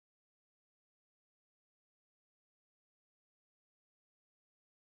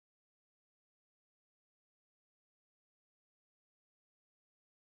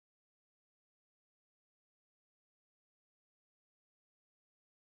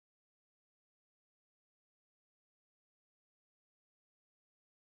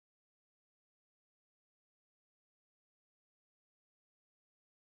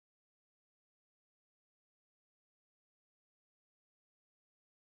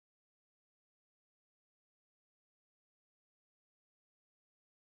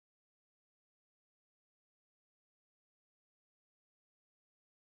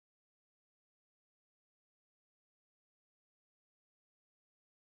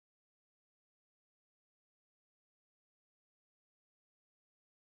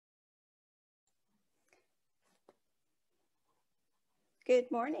Good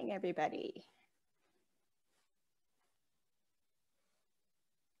morning, everybody.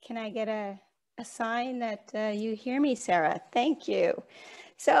 Can I get a sign that you hear me, Sarah? Thank you.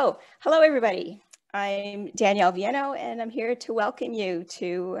 So, hello, everybody. I'm Danielle Vieno, and I'm here to welcome you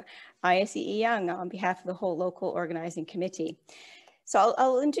to ISEE Young on behalf of the whole local organizing committee. So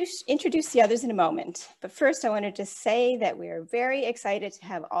I'll introduce the others in a moment, but first I wanted to say that we are very excited to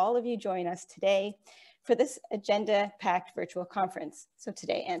have all of you join us today for this agenda-packed virtual conference, so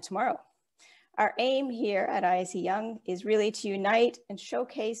today and tomorrow. Our aim here at ISEE Young is really to unite and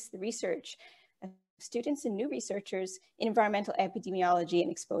showcase the research of students and new researchers in environmental epidemiology and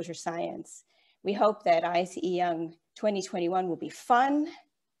exposure science. We hope that ISEE Young 2021 will be fun,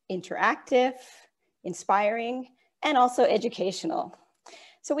 interactive, inspiring, and also educational.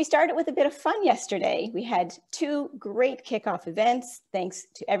 So we started with a bit of fun yesterday. We had 2 great kickoff events, thanks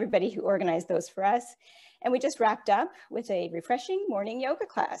to everybody who organized those for us. And we just wrapped up with a refreshing morning yoga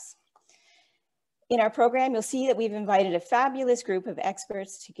class. In our program, you'll see that we've invited a fabulous group of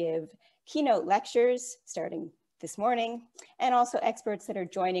experts to give keynote lectures starting this morning, and also experts that are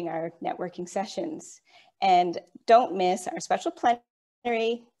joining our networking sessions. And don't miss our special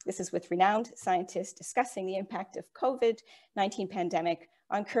plenary. This is with renowned scientists discussing the impact of COVID-19 pandemic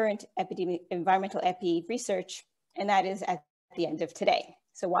on current environmental epi research, and that is at the end of today.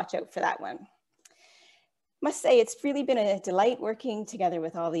 So watch out for that one. Must say it's really been a delight working together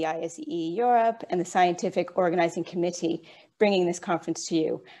with all the ISEE Europe and the Scientific Organizing Committee, bringing this conference to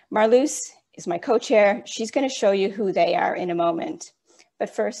you. Marloes is my co-chair. She's going to show you who they are in a moment.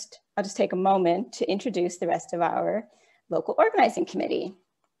 But first, I'll just take a moment to introduce the rest of our local organizing committee.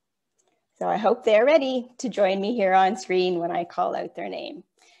 So I hope they're ready to join me here on screen when I call out their name.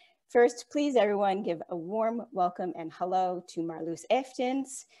 First, please everyone give a warm welcome and hello to Marloes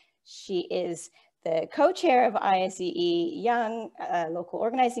Eftens. She is the co-chair of ISEE Young Local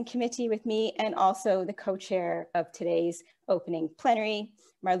Organizing Committee with me, and also the co-chair of today's opening plenary.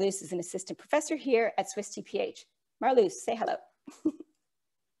 Marloes is an assistant professor here at Swiss TPH. Marloes, say hello.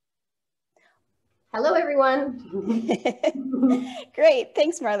 Hello, everyone. Great,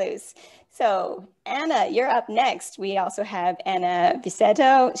 thanks, Marloes. So Anna, you're up next. We also have Anna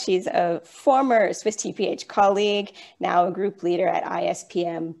Viceto. She's a former Swiss TPH colleague, now a group leader at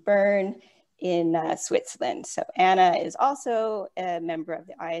ISPM Bern in Switzerland. So Anna is also a member of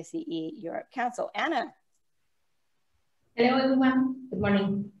the ISEE Europe Council. Anna. Hello, everyone. Good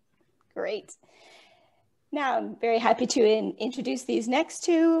morning. Great. Now, I'm very happy to introduce these next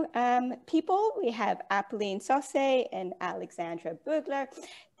 2 people. We have Apolline Sauce and Alexandra Bugler.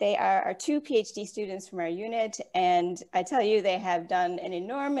 They are our 2 PhD students from our unit, and I tell you, they have done an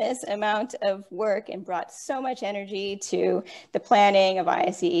enormous amount of work and brought so much energy to the planning of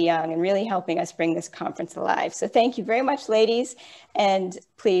ISEE Young and really helping us bring this conference alive. So thank you very much, ladies, and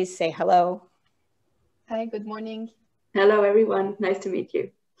please say hello. Hi, good morning. Hello, everyone. Nice to meet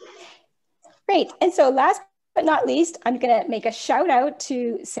you. Great. And so last but not least, I'm going to make a shout out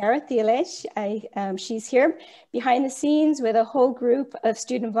to Sarah Thielish. She's here behind the scenes with a whole group of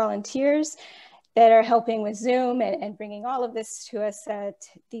student volunteers that are helping with Zoom and bringing all of this to us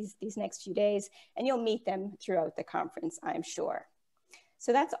these next few days. And you'll meet them throughout the conference, I'm sure.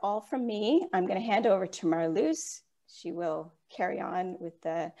 So that's all from me. I'm going to hand over to Marloes. She will carry on with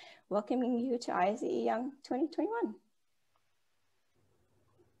welcoming you to ISEE Young 2021.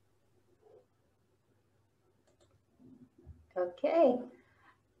 Okay.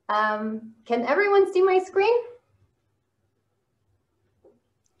 Can everyone see my screen?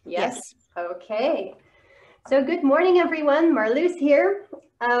 Yes. Okay. So good morning, everyone. Marloes here.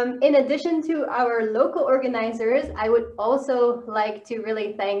 In addition to our local organizers, I would also like to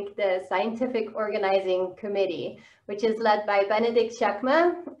really thank the Scientific Organizing Committee, which is led by Benedict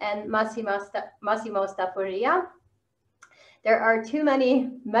Chakma and Massimo Staporia. There are too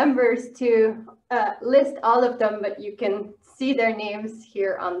many members to list all of them, but you can see their names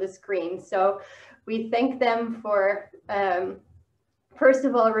here on the screen. So we thank them for, first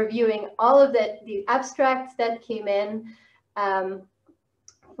of all, reviewing all of the abstracts that came in,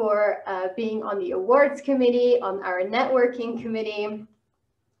 for being on the awards committee, on our networking committee,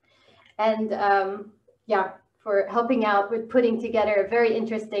 and yeah, for helping out with putting together a very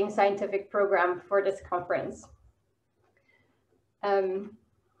interesting scientific program for this conference.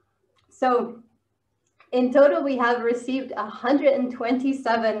 So in total, we have received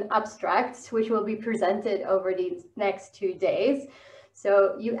 127 abstracts, which will be presented over these next 2 days.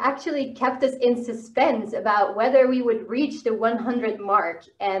 So you actually kept us in suspense about whether we would reach the 100 mark.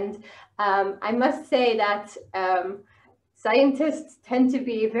 And I must say that scientists tend to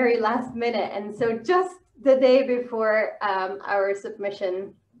be very last minute. And so just the day before our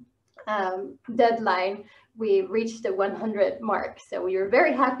submission deadline, we reached the 100 mark. So we were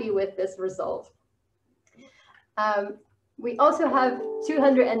very happy with this result. We also have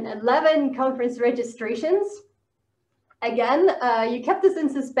 211 conference registrations. Again, you kept us in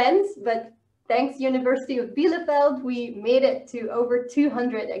suspense, but thanks University of Bielefeld, we made it to over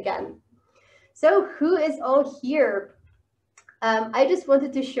 200 again. So who is all here? I just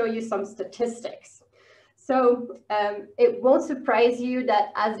wanted to show you some statistics. So it won't surprise you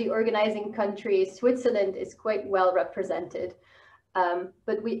that as the organizing country, Switzerland is quite well represented.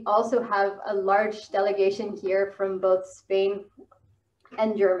 But we also have a large delegation here from both Spain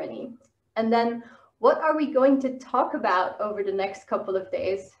and Germany. And then what are we going to talk about over the next couple of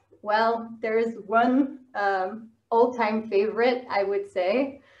days? Well, there is one all-time favorite, I would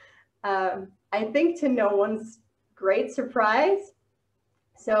say. I think to no one's great surprise.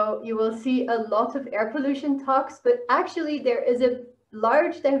 So you will see a lot of air pollution talks, but actually there is a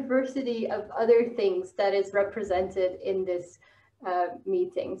large diversity of other things that is represented in this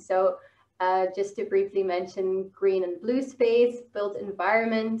meeting. So just to briefly mention, green and blue space, built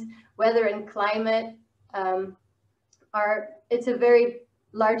environment, weather and climate, it's a very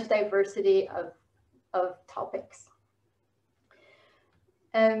large diversity of topics.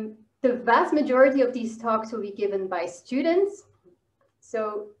 The vast majority of these talks will be given by students.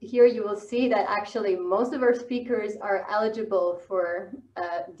 So here you will see that actually most of our speakers are eligible for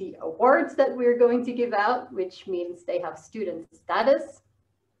the awards that we're going to give out, which means they have student status.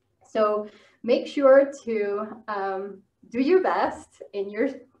 So make sure to do your best in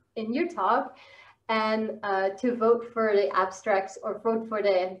your talk and to vote for the abstracts or vote for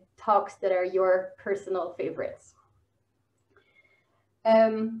the talks that are your personal favorites.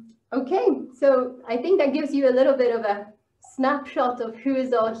 Okay, so I think that gives you a little bit of a snapshot of who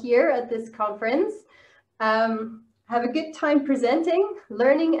is all here at this conference. Have a good time presenting,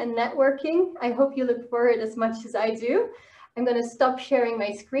 learning and networking. I hope you look forward as much as I do. I'm going to stop sharing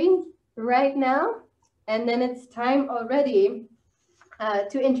my screen right now. And then it's time already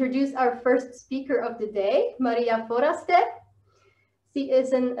to introduce our first speaker of the day, Maria FORASTER. She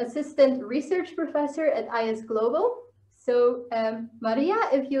is an assistant research professor at IS Global. So Maria,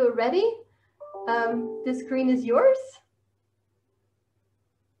 if you're ready, the screen is yours.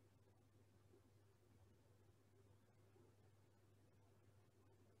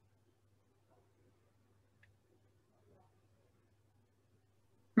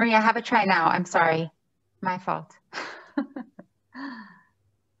 Maria, have a try now. I'm sorry. My fault.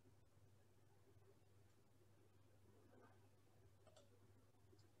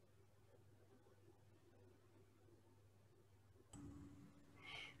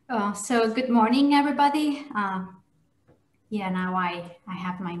 So good morning, everybody. Yeah, now I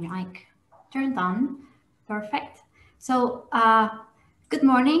have my mic turned on. Perfect. So good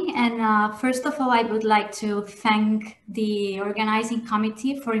morning. And first of all, I would like to thank the organizing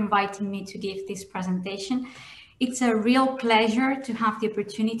committee for inviting me to give this presentation. It's a real pleasure to have the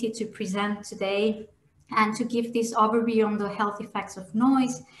opportunity to present today and to give this overview on the health effects of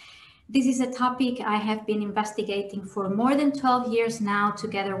noise. This is a topic I have been investigating for more than 12 years now,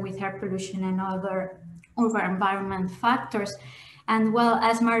 together with air pollution and other environment factors. And well,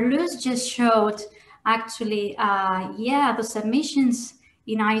 as Marluz just showed, actually, yeah, the submissions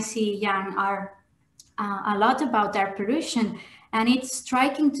in ISEE Young are a lot about air pollution. And it's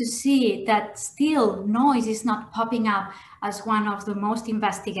striking to see that still noise is not popping up as one of the most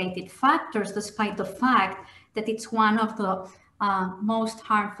investigated factors, despite the fact that it's one of the most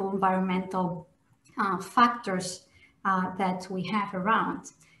harmful environmental factors that we have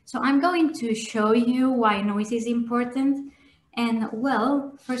around. So I'm going to show you why noise is important. And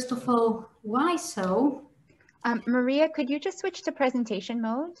well, first of all, why so? Maria, could you just switch to presentation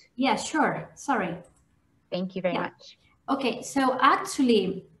mode? Yeah, sure. Sorry. Thank you very much. Okay, so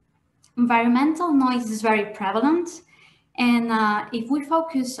actually, environmental noise is very prevalent. And if we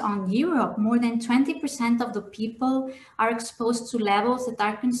focus on Europe, more than 20% of the people are exposed to levels that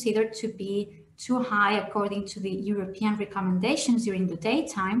are considered to be too high according to the European recommendations during the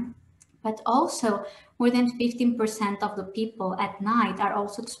daytime. But also more than 15% of the people at night are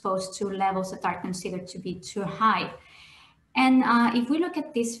also exposed to levels that are considered to be too high. And if we look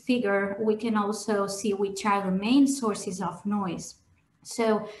at this figure, we can also see which are the main sources of noise.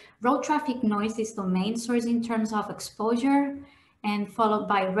 So road traffic noise is the main source in terms of exposure, and followed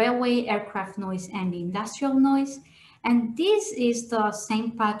by railway, aircraft noise, and industrial noise. And this is the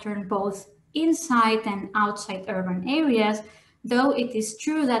same pattern both inside and outside urban areas, though it is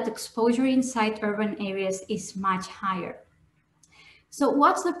true that exposure inside urban areas is much higher. So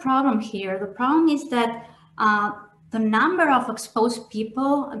what's the problem here? The problem is that the number of exposed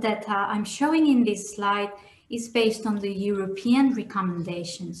people that I'm showing in this slide is based on the European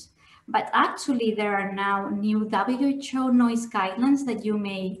recommendations. But actually, there are now new WHO noise guidelines that you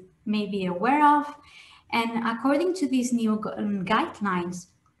may be aware of. And according to these new guidelines,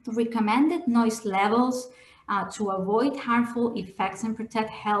 the recommended noise levels to avoid harmful effects and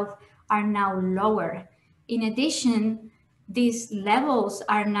protect health are now lower. In addition, these levels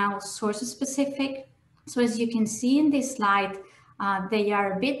are now source specific. So as you can see in this slide, they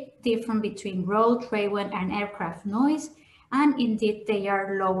are a bit different between road, railway, and aircraft noise. And indeed, they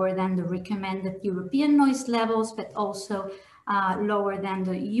are lower than the recommended European noise levels, but also lower than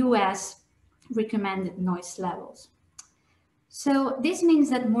the US recommended noise levels. So this means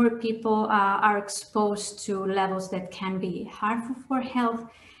that more people are exposed to levels that can be harmful for health.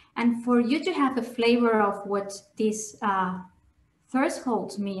 And for you to have a flavor of what these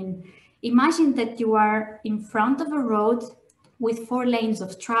thresholds mean, imagine that you are in front of a road with 4 lanes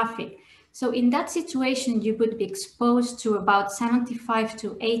of traffic. So in that situation, you would be exposed to about 75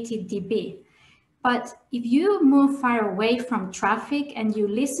 to 80 dB. But if you move far away from traffic and you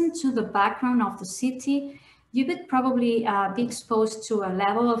listen to the background of the city, you would probably be exposed to a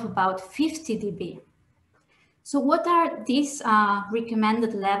level of about 50 dB. So what are these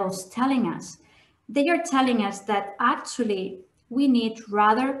recommended levels telling us? They are telling us that actually we need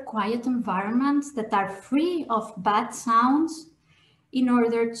rather quiet environments that are free of bad sounds in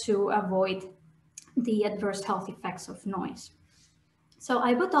order to avoid the adverse health effects of noise. So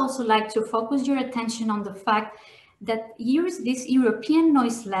I would also like to focus your attention on the fact that these European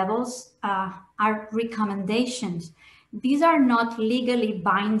noise levels are recommendations. These are not legally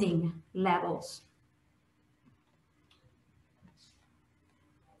binding levels.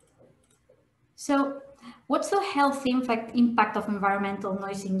 So what's the health impact of environmental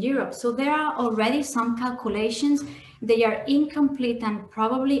noise in Europe? So there are already some calculations. They are incomplete and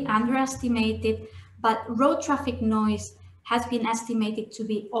probably underestimated, but road traffic noise has been estimated to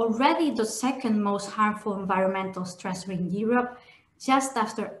be already the 2nd most harmful environmental stressor in Europe, just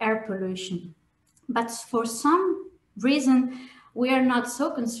after air pollution. But for some reason, we are not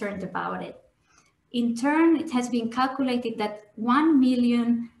so concerned about it. In turn, it has been calculated that 1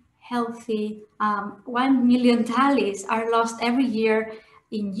 million 1 million tallies are lost every year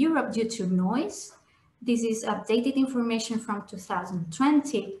in Europe due to noise. This is updated information from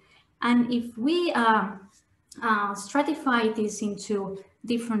 2020. And if we stratify this into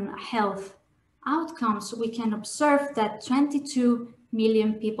different health outcomes, we can observe that 22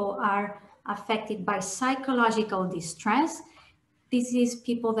 million people are affected by psychological distress. This is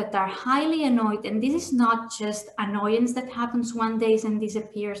people that are highly annoyed, and this is not just annoyance that happens one day and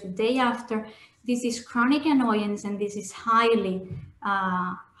disappears the day after. This is chronic annoyance, and this is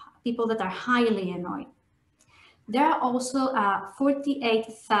people that are highly annoyed. There are also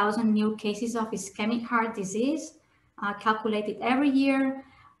 48,000 new cases of ischemic heart disease calculated every year,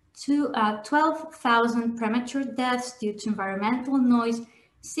 to 12,000 premature deaths due to environmental noise,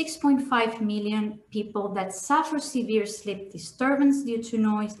 6.5 million people that suffer severe sleep disturbance due to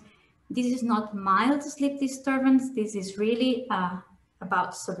noise. This is not mild sleep disturbance. This is really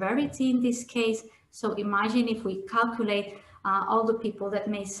about severity in this case. So imagine if we calculate all the people that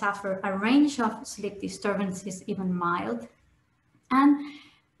may suffer a range of sleep disturbances, even mild. And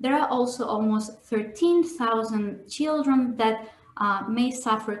there are also almost 13,000 children that may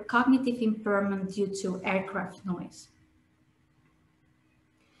suffer cognitive impairment due to aircraft noise.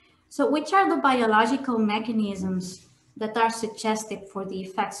 So which are the biological mechanisms that are suggested for the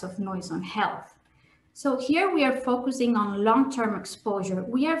effects of noise on health? So here we are focusing on long-term exposure.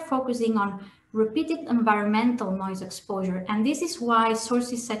 We are focusing on repeated environmental noise exposure. And this is why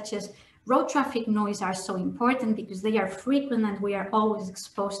sources such as road traffic noise are so important, because they are frequent and we are always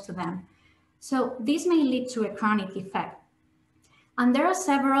exposed to them. So this may lead to a chronic effect. And there are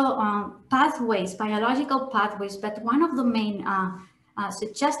several pathways, biological pathways, but one of the main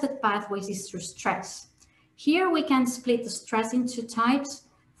suggested pathways is through stress. Here we can split the stress into types.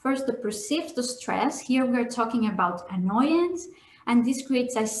 First, the perceived stress. Here we're talking about annoyance, and this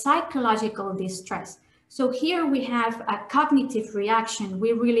creates a psychological distress. So here we have a cognitive reaction.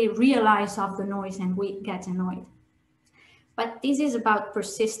 We really realize of the noise and we get annoyed. But this is about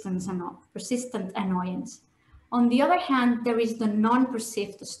persistent annoyance. On the other hand, there is the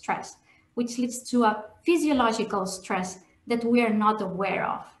non-perceived stress, which leads to a physiological stress that we are not aware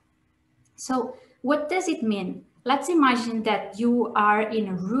of. So what does it mean? Let's imagine that you are in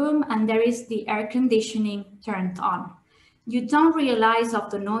a room and there is the air conditioning turned on. You don't realize of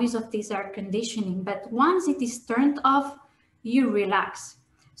the noise of this air conditioning, but once it is turned off, you relax.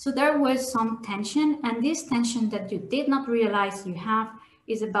 So there was some tension, and this tension that you did not realize you have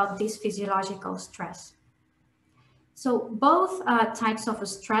is about this physiological stress. So both types of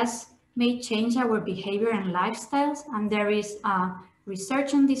stress may change our behavior and lifestyles, and there is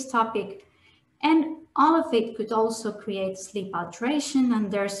research on this topic, and all of it could also create sleep alteration, and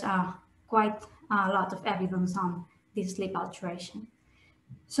there's quite a lot of evidence on this sleep alteration.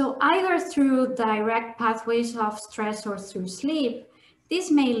 So either through direct pathways of stress or through sleep, this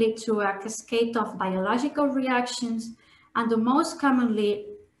may lead to a cascade of biological reactions, and the most commonly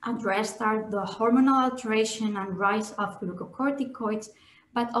addressed are the hormonal alteration and rise of glucocorticoids,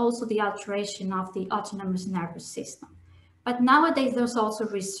 but also the alteration of the autonomous nervous system. But nowadays, there's also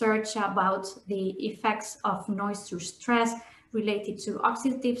research about the effects of noise through stress related to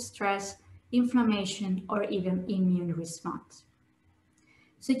oxidative stress, inflammation, or even immune response.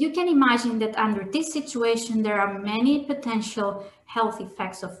 So you can imagine that under this situation, there are many potential health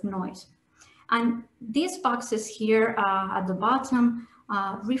effects of noise. And these boxes here at the bottom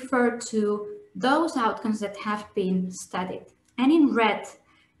refer to those outcomes that have been studied. And in red,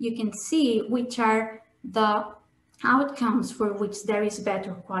 you can see which are the outcomes for which there is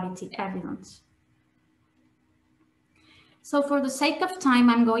better quality evidence. So for the sake of time,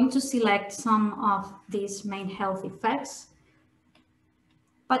 I'm going to select some of these main health effects,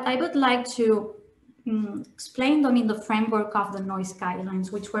 but I would like to explain them in the framework of the noise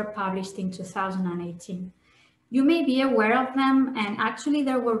guidelines, which were published in 2018. You may be aware of them, and actually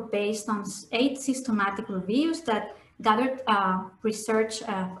they were based on 8 systematic reviews that gathered research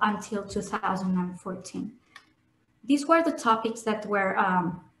until 2014. These were the topics that were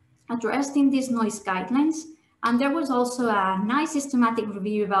addressed in these noise guidelines, and there was also a nice systematic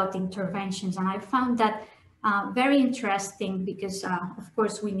review about interventions, and I found that very interesting because, of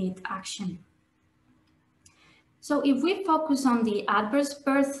course, we need action. So if we focus on the adverse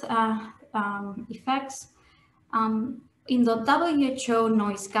birth effects, in the WHO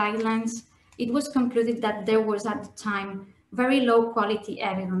noise guidelines, it was concluded that there was at the time very low quality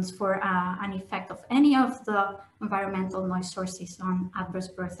evidence for an effect of any of the environmental noise sources on adverse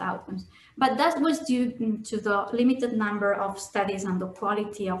birth outcomes. But that was due to the limited number of studies and the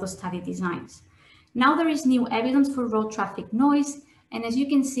quality of the study designs. Now there is new evidence for road traffic noise, and as you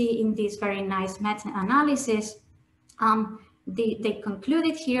can see in this very nice meta-analysis, they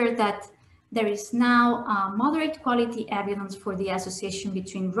concluded here that there is now moderate quality evidence for the association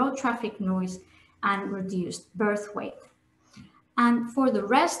between road traffic noise and reduced birth weight. And for the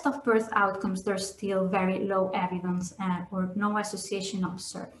rest of birth outcomes, there's still very low evidence or no association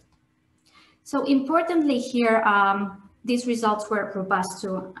observed. So importantly here, these results were robust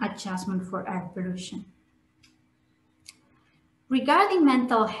to adjustment for air pollution. Regarding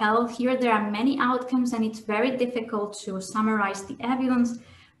mental health, here there are many outcomes and it's very difficult to summarize the evidence,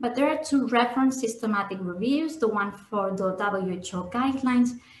 but there are 2 reference systematic reviews, the one for the WHO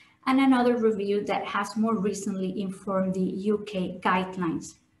guidelines and another review that has more recently informed the UK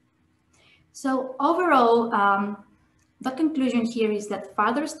guidelines. So overall, the conclusion here is that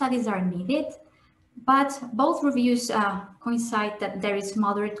further studies are needed, but both reviews coincide that there is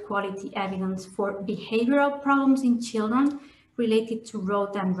moderate quality evidence for behavioral problems in children related to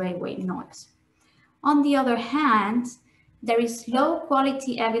road and railway noise. On the other hand, there is low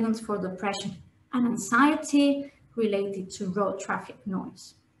quality evidence for depression and anxiety related to road traffic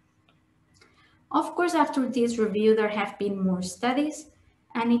noise. Of course, after this review, there have been more studies,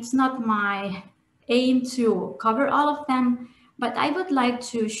 and it's not my aim to cover all of them, but I would like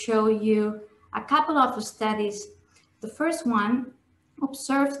to show you a couple of studies. The first one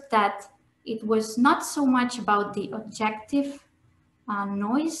observed that it was not so much about the objective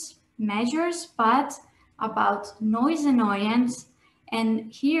noise measures, but about noise annoyance. And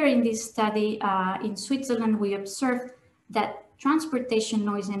here in this study in Switzerland, we observed that transportation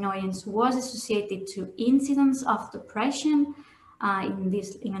noise annoyance was associated to incidence of depression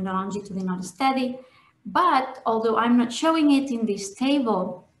in a longitudinal study. But although I'm not showing it in this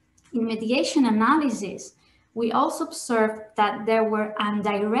table, in mediation analysis, we also observed that there were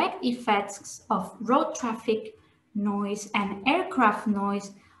indirect effects of road traffic noise and aircraft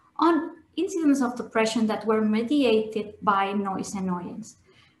noise on incidence of depression that were mediated by noise annoyance.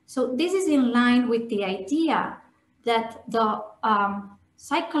 So this is in line with the idea that the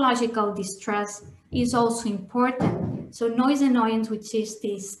psychological distress is also important. So noise annoyance, which is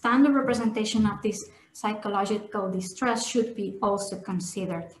the standard representation of this psychological distress, should be also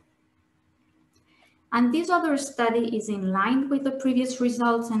considered. And this other study is in line with the previous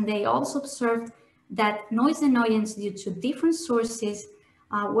results, and they also observed that noise annoyance due to different sources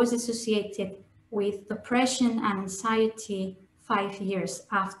was associated with depression and anxiety 5 years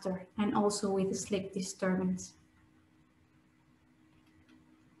after, and also with sleep disturbance.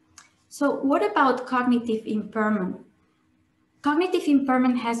 So what about cognitive impairment? Cognitive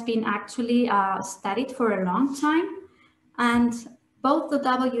impairment has been actually studied for a long time, and both the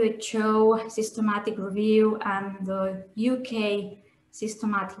WHO systematic review and the UK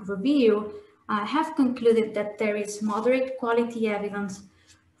systematic review have concluded that there is moderate quality evidence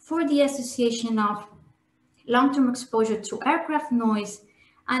for the association of long-term exposure to aircraft noise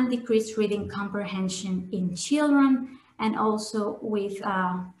and decreased reading comprehension in children, and also with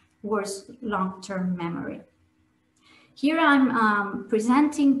worse long-term memory. Here I'm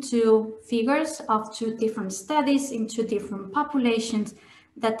presenting two figures of two different studies in two different populations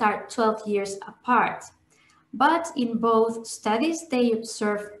that are 12 years apart. But in both studies, they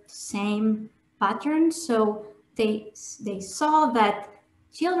observed the same pattern. So they saw that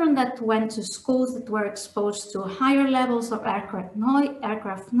children that went to schools that were exposed to higher levels of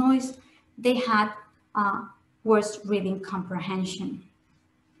aircraft noise, they had worse reading comprehension.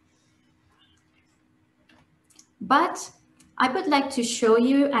 But I would like to show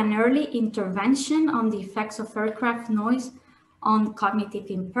you an early intervention on the effects of aircraft noise on cognitive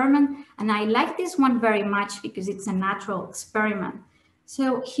impairment. And I like this one very much because it's a natural experiment.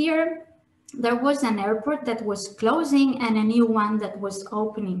 So here there was an airport that was closing and a new one that was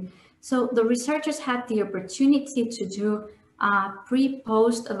opening. So the researchers had the opportunity to do a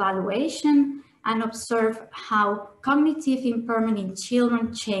pre-post evaluation and observe how cognitive impairment in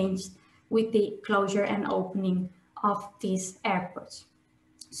children changed with the closure and opening of these airports.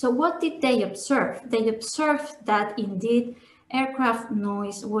 So what did they observe? They observed that indeed aircraft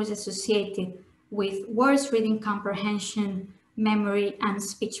noise was associated with worse reading comprehension, memory, and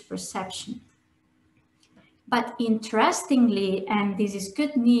speech perception. But interestingly, and this is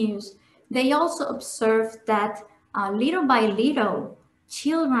good news, they also observed that little by little,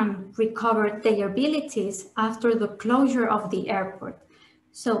 children recovered their abilities after the closure of the airport.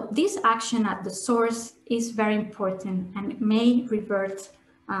 So this action at the source is very important and may revert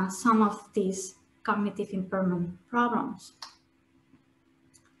some of these cognitive impairment problems.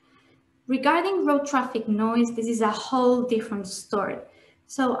 Regarding road traffic noise, this is a whole different story.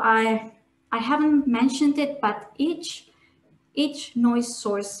 So I haven't mentioned it, but each noise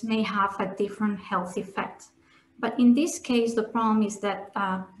source may have a different health effect. But in this case, the problem is that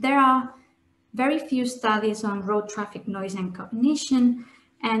there are very few studies on road traffic noise and cognition,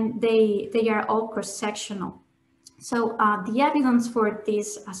 and they are all cross-sectional. So the evidence for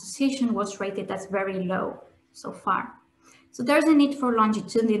this association was rated as very low so far. So there's a need for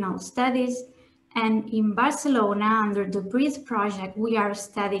longitudinal studies, and in Barcelona, under the BREATHE project, we are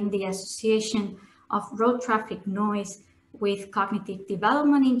studying the association of road traffic noise with cognitive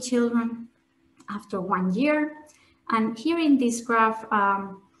development in children after 1 year. And here in this graph,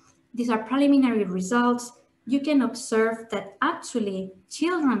 these are preliminary results. You can observe that actually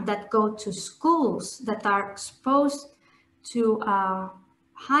children that go to schools that are exposed to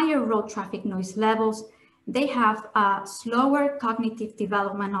higher road traffic noise levels, they have a slower cognitive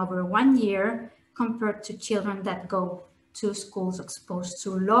development over 1 year compared to children that go to schools exposed to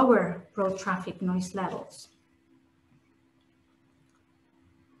lower road traffic noise levels.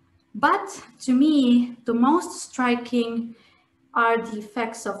 But to me, the most striking are the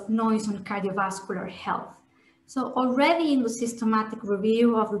effects of noise on cardiovascular health. So already in the systematic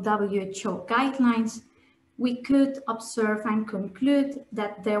review of the WHO guidelines, we could observe and conclude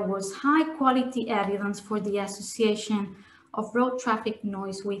that there was high quality evidence for the association of road traffic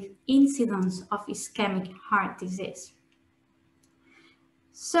noise with incidence of ischemic heart disease.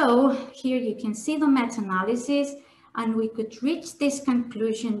 So here you can see the meta-analysis, and we could reach this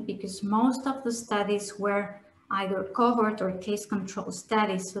conclusion because most of the studies were either cohort or case control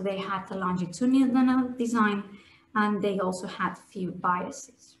studies, so they had a longitudinal design and they also had few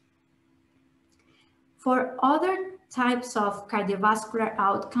biases. For other types of cardiovascular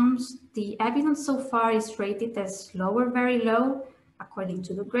outcomes, the evidence so far is rated as low or very low, according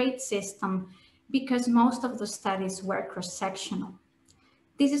to the grade system, because most of the studies were cross-sectional.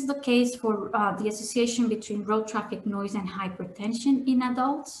 This is the case for the association between road traffic noise and hypertension in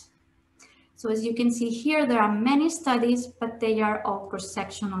adults. So as you can see here, there are many studies, but they are all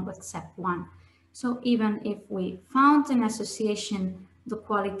cross-sectional except one. So even if we found an association, the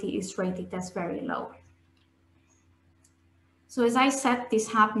quality is rated as very low. So as I said, this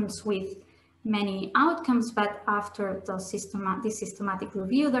happens with many outcomes, but after the systematic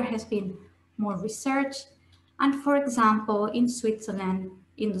review, there has been more research. And for example, in Switzerland,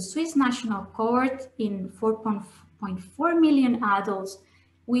 in the Swiss national cohort, in 4.4 million adults,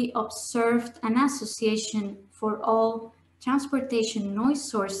 we observed an association for all transportation noise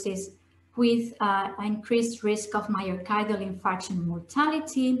sources with increased risk of myocardial infarction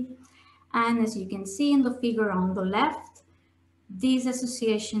mortality. And as you can see in the figure on the left, these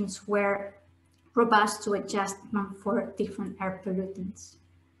associations were robust to adjustment for different air pollutants.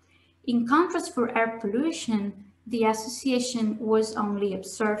 In contrast, for air pollution, the association was only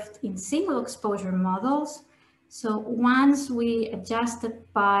observed in single exposure models. So once we adjusted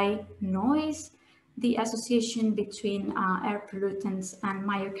by noise, the association between air pollutants and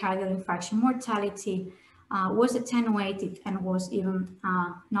myocardial infarction mortality was attenuated and was even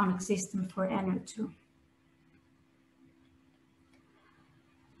non-existent for NO2.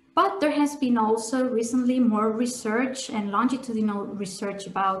 But there has been also recently more research and longitudinal research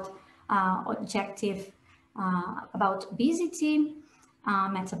about about obesity,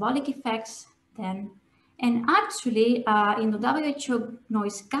 metabolic effects then. And actually in the WHO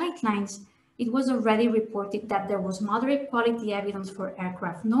noise guidelines, it was already reported that there was moderate quality evidence for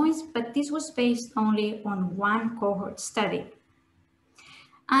aircraft noise, but this was based only on one cohort study.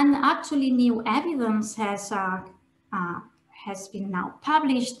 And actually new evidence has been now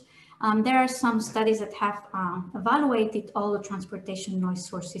published. There are some studies that have evaluated all the transportation noise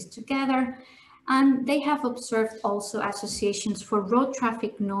sources together, and they have observed also associations for road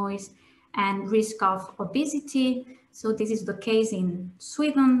traffic noise and risk of obesity. So this is the case in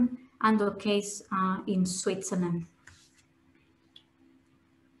Sweden and the case in Switzerland.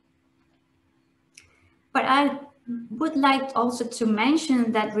 But I would like also to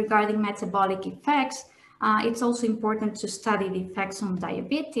mention that regarding metabolic effects, it's also important to study the effects on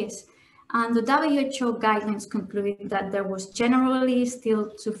diabetes. And the WHO guidelines concluded that there was generally still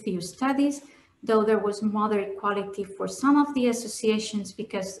too few studies, though there was moderate quality for some of the associations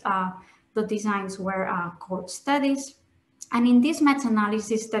because the designs were cohort studies. And in this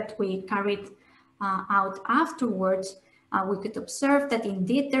meta-analysis that we carried out afterwards, we could observe that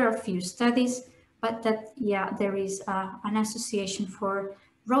indeed there are few studies, but that, yeah, there is an association for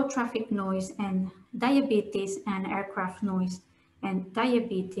road traffic noise and diabetes and aircraft noise and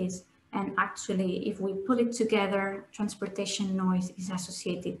diabetes. And actually, if we pull it together, transportation noise is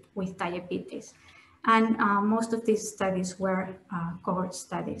associated with diabetes. And most of these studies were cohort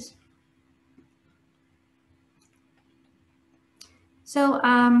studies. So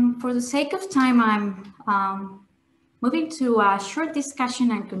for the sake of time, I'm moving to a short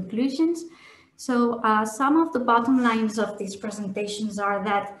discussion and conclusions. So some of the bottom lines of these presentations are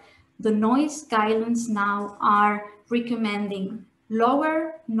that the noise guidelines now are recommending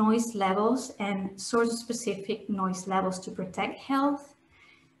lower noise levels and source-specific noise levels to protect health.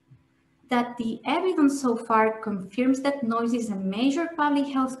 That the evidence so far confirms that noise is a major public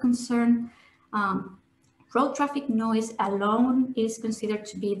health concern. Road traffic noise alone is considered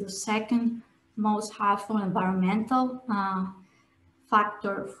to be the second most harmful environmental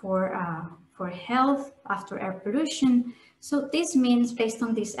factor for health after air pollution. So this means, based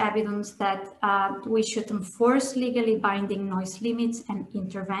on this evidence, that we should enforce legally binding noise limits and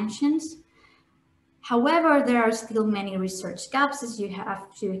interventions. However, there are still many research gaps, as you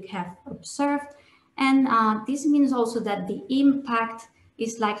have observed, and this means also that the impact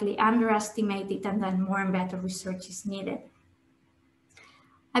is likely underestimated and that more and better research is needed.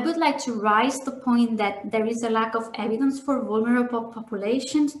 I would like to raise the point that there is a lack of evidence for vulnerable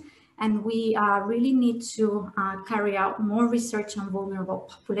populations, and we really need to carry out more research on vulnerable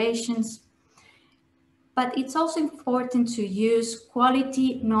populations. But it's also important to use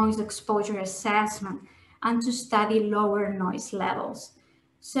quality noise exposure assessment and to study lower noise levels.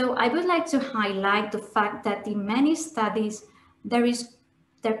 So I would like to highlight the fact that in many studies,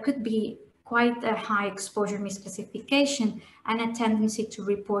 there could be quite a high exposure misclassification and a tendency to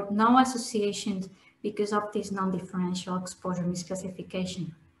report no associations because of this non-differential exposure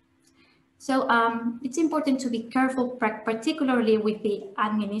misclassification. So it's important to be careful, particularly with the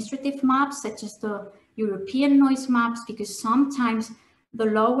administrative maps, such as the European noise maps, because sometimes the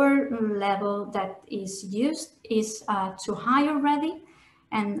lower level that is used is too high already,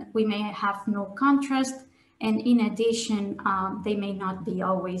 and we may have no contrast. And in addition, they may not be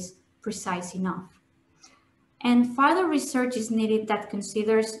always precise enough. And further research is needed that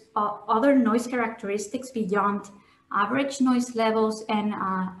considers other noise characteristics beyond average noise levels, and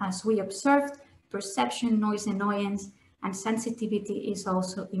as we observed, perception, noise annoyance, and sensitivity is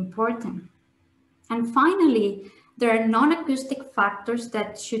also important. And finally, there are non-acoustic factors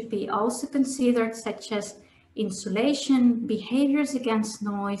that should be also considered, such as insulation, behaviors against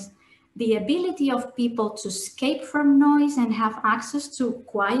noise, the ability of people to escape from noise and have access to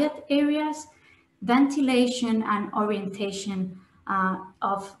quiet areas, ventilation, and orientation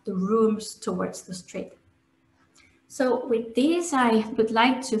of the rooms towards the street. So with this, I would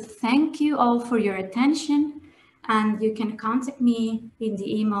like to thank you all for your attention, and you can contact me in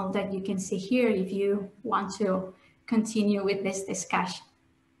the email that you can see here if you want to continue with this discussion.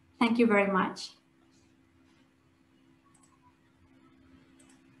 Thank you very much.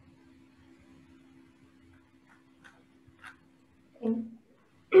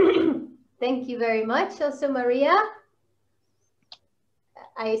 Thank you very much, also Maria.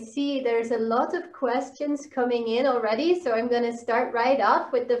 I see there's a lot of questions coming in already, so I'm going to start right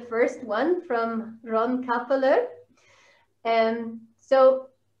off with the first one from Ron Kappeler. So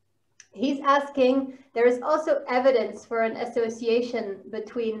he's asking, there is also evidence for an association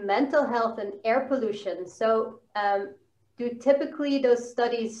between mental health and air pollution. So do typically those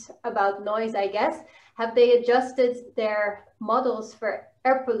studies about noise, I guess, have they adjusted their models for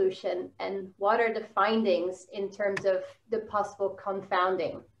air pollution, and what are the findings in terms of the possible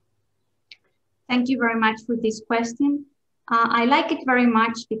confounding? Thank you very much for this question. I like it very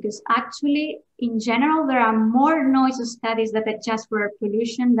much because actually, in general, there are more noise studies that adjust for air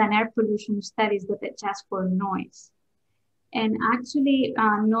pollution than air pollution studies that adjust for noise. And actually,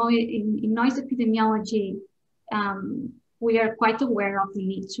 in noise epidemiology, we are quite aware of the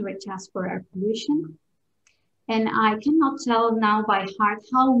need to adjust for air pollution. And I cannot tell now by heart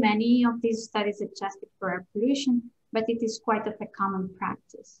how many of these studies adjusted for air pollution, but it is quite of a common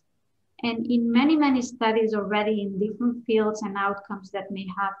practice. And in many, many studies already in different fields and outcomes that may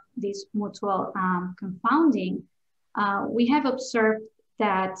have this mutual confounding, we have observed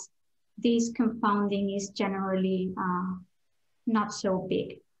that this confounding is generally not so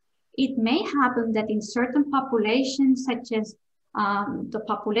big. It may happen that in certain populations, such as the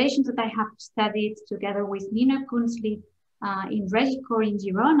populations that I have studied together with Nina Kunzli in Regicor in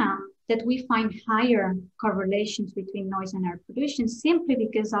Girona, that we find higher correlations between noise and air pollution simply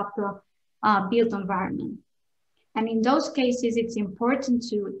because of the built environment. And in those cases, it's important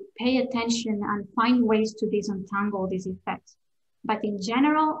to pay attention and find ways to disentangle these effects. But in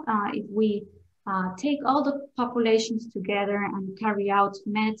general, if we take all the populations together and carry out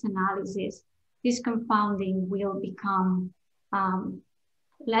meta-analysis, this confounding will become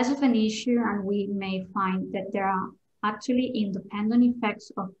less of an issue, and we may find that there are actually independent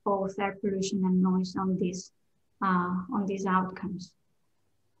effects of both air pollution and noise on these outcomes.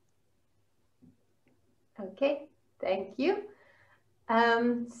 Okay, thank you.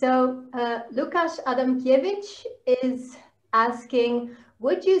 Lukasz Adamkiewicz is asking,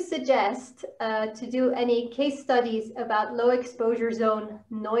 would you suggest to do any case studies about low exposure zone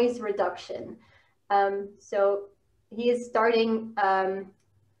noise reduction? So he is starting a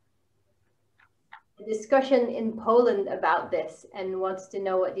discussion in Poland about this and wants to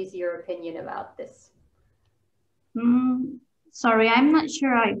know what is your opinion about this. Sorry, I'm not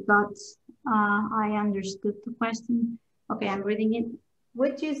sure I understood the question. Okay, I'm reading it.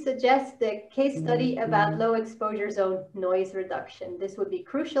 Would you suggest a case study about low exposure zone noise reduction? This would be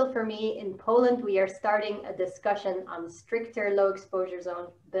crucial for me. In Poland, we are starting a discussion on stricter low exposure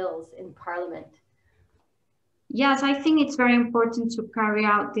zone bills in Parliament. Yes, I think it's very important to carry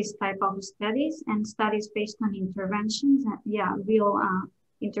out this type of studies and studies based on interventions, real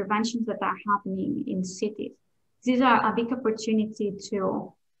interventions that are happening in cities. These are a big opportunity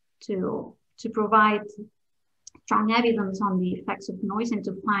to provide strong evidence on the effects of noise and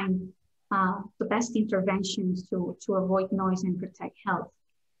to find the best interventions to avoid noise and protect health.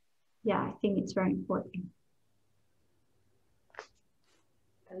 Yeah, I think it's very important.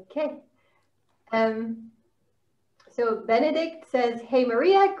 Okay. So Benedict says, hey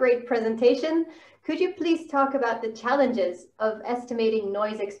Maria, great presentation. Could you please talk about the challenges of estimating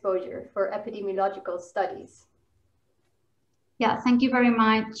noise exposure for epidemiological studies? Yeah, thank you very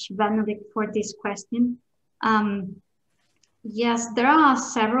much, Benedict, for this question. Yes, there are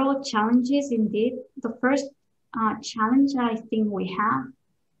several challenges indeed. The first challenge I think we have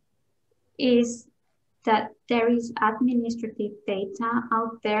is that there is administrative data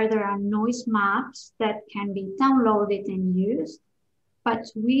out there. There are noise maps that can be downloaded and used, but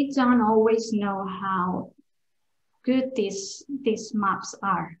we don't always know how good these maps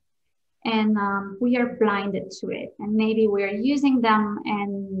are. And we are blinded to it. And maybe we are using them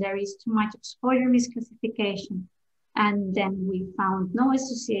and there is too much exposure misclassification. And then we found no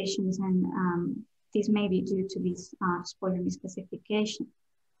associations, and this may be due to this exposure misclassification.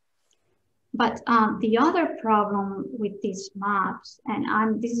 But the other problem with these maps,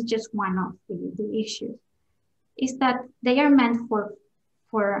 and this is just one of the issues, is that they are meant for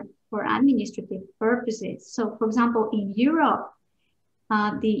administrative purposes. So for example, in Europe,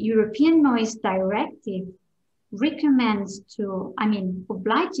 the European Noise Directive recommends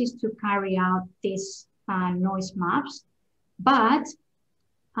obliges to carry out this noise maps, but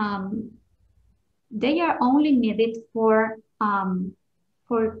they are only needed for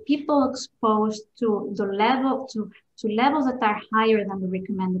people exposed to the level to levels that are higher than the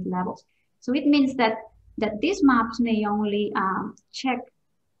recommended levels. So it means that these maps may only check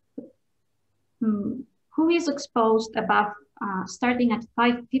who is exposed above starting at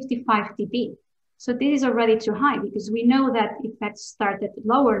 55 dB. So this is already too high because we know that effects start at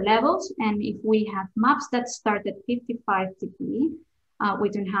lower levels, and if we have maps that start at 55 dB, we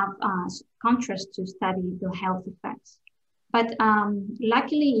don't have contrast to study the health effects. But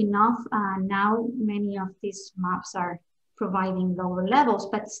luckily enough, now many of these maps are providing lower levels,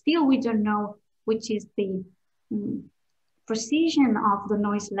 but still we don't know which is the precision of the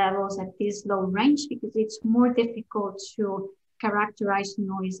noise levels at this low range, because it's more difficult to characterize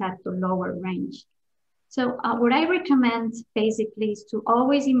noise at the lower range. So what I recommend basically is to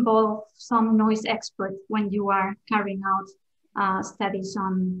always involve some noise expert when you are carrying out studies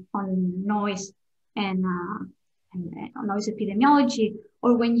on noise and noise epidemiology,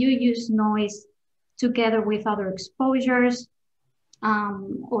 or when you use noise together with other exposures,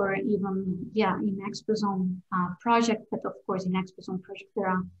 or even, in exposome project, but of course in exposome project there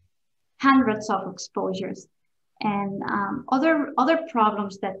are hundreds of exposures. And other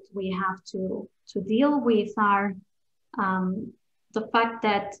problems that we have to deal with are the fact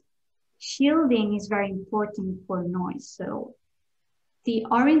that shielding is very important for noise. So the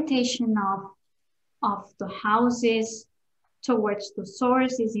orientation of the houses towards the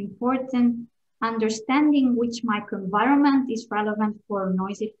source is important. Understanding which microenvironment is relevant for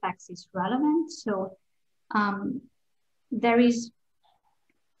noise effects is relevant. So there is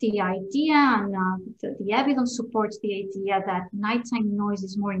the idea, and the evidence supports the idea that nighttime noise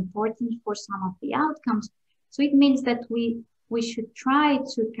is more important for some of the outcomes. So it means that we should try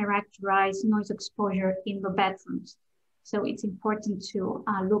to characterize noise exposure in the bedrooms. So it's important to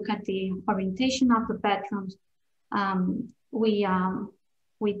look at the orientation of the bedrooms.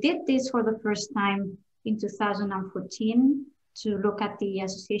 We did this for the first time in 2014 to look at the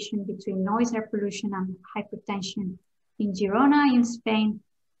association between noise, air pollution, and hypertension in Girona in Spain.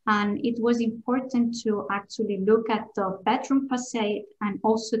 And it was important to actually look at the bedroom facade and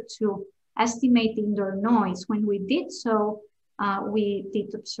also to estimate indoor noise. When we did so, we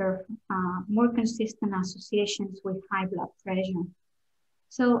did observe more consistent associations with high blood pressure.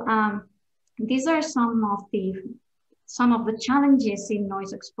 So these are some of the challenges in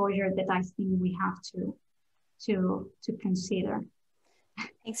noise exposure that I think we have to consider.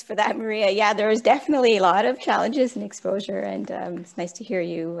 Thanks for that, Maria. Yeah, there is definitely a lot of challenges in exposure, and it's nice to hear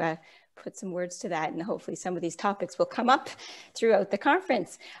you put some words to that, and hopefully some of these topics will come up throughout the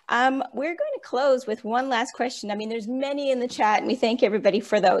conference. We're going to close with one last question. I mean, there's many in the chat, and we thank everybody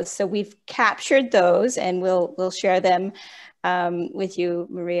for those. So we've captured those, and we'll share them with you,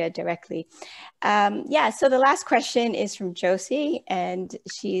 Maria, directly. So the last question is from Josie, and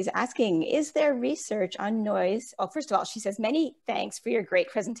she's asking, is there research on noise? Oh, first of all, she says, many thanks for your great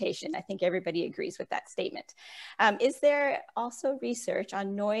presentation. I think everybody agrees with that statement. Is there also research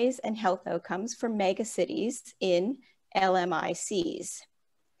on noise and health outcomes for megacities in LMICs?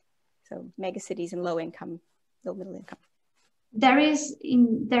 So megacities and low middle income. There is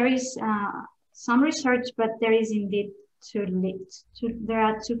some research, but there is indeed there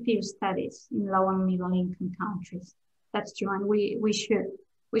are too few studies in low and middle income countries. That's true, and we should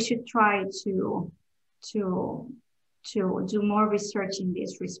try to do more research in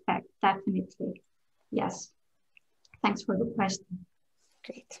this respect. Definitely, yes. Thanks for the question.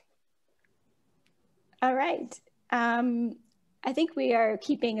 Great. All right. I think we are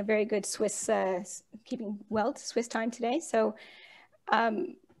keeping a very good keeping well to Swiss time today. So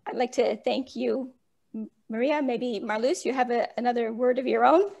I'd like to thank you, Maria. Maybe Marluz, you have another word of your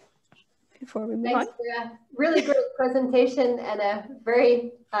own before we move on. Thanks for a really great presentation and a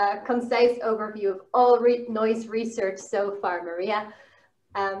very concise overview of all noise research so far, Maria.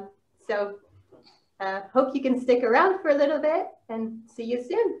 Hope you can stick around for a little bit, and see you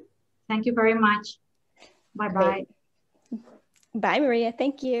soon. Thank you very much. Bye-bye. Bye, Maria.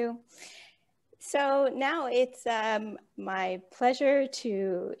 Thank you. So now it's my pleasure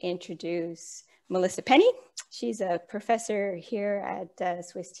to introduce Melissa Penny. She's a professor here at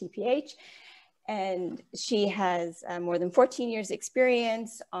Swiss TPH, and she has more than 14 years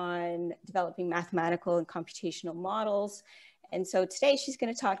experience on developing mathematical and computational models. And so today she's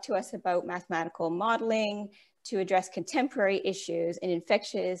going to talk to us about mathematical modeling to address contemporary issues in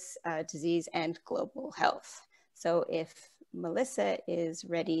infectious disease and global health. So if Melissa is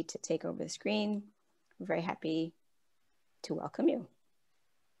ready to take over the screen, I'm very happy to welcome you.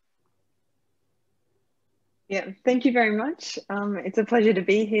 Yeah, thank you very much. It's a pleasure to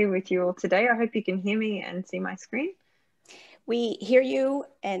be here with you all today. I hope you can hear me and see my screen. We hear you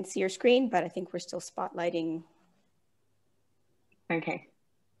and see your screen, but I think we're still spotlighting. Okay.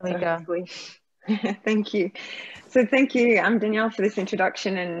 There we go. Thank you. So thank you, Danielle, for this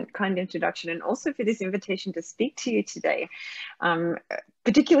introduction and kind introduction, and also for this invitation to speak to you today,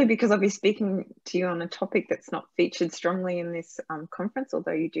 particularly because I'll be speaking to you on a topic that's not featured strongly in this conference,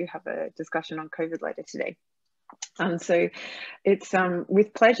 although you do have a discussion on COVID later today. So it's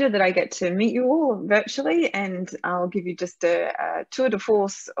with pleasure that I get to meet you all virtually, and I'll give you just a tour de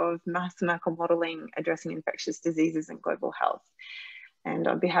force of mathematical modelling addressing infectious diseases and global health. And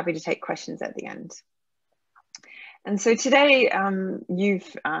I'll be happy to take questions at the end. And so today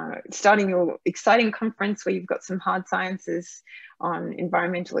you've starting your exciting conference where you've got some hard sciences on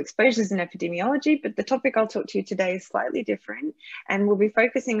environmental exposures and epidemiology, but the topic I'll talk to you today is slightly different, and we'll be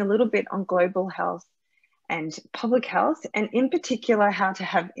focusing a little bit on global health and public health, and in particular, how to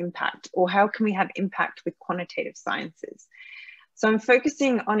have impact, or how can we have impact with quantitative sciences. So I'm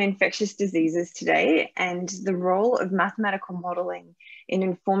focusing on infectious diseases today and the role of mathematical modeling in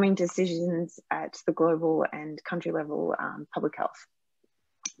informing decisions at the global and country level public health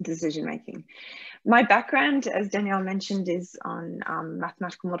decision making. My background, as Danielle mentioned, is on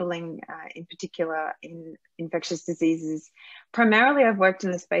mathematical modelling, in particular in infectious diseases. Primarily, I've worked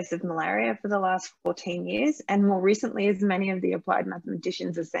in the space of malaria for the last 14 years, and more recently, as many of the applied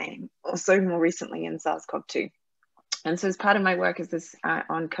mathematicians are saying, also more recently in SARS-CoV-2. And so as part of my work is this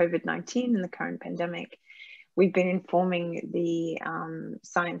on COVID-19 and the current pandemic, we've been informing the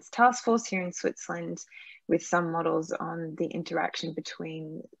science task force here in Switzerland with some models on the interaction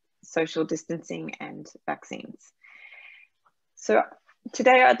between social distancing and vaccines. So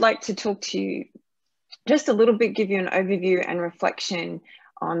today I'd like to talk to you just a little bit, give you an overview and reflection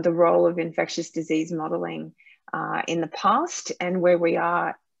on the role of infectious disease modeling in the past and where we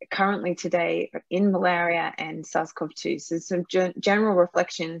are currently today in malaria and SARS-CoV-2. So some general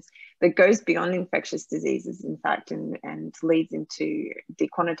reflections that goes beyond infectious diseases, in fact, and leads into the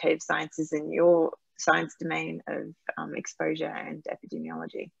quantitative sciences in your science domain of exposure and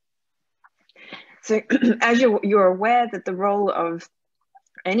epidemiology. So as you're aware that the role of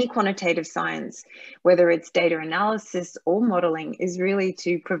any quantitative science, whether it's data analysis or modeling, is really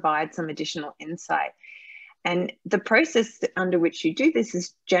to provide some additional insight. And the process under which you do this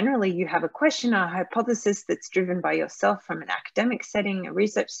is generally you have a question or a hypothesis that's driven by yourself from an academic setting, a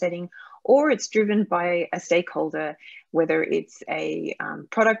research setting, or it's driven by a stakeholder, whether it's a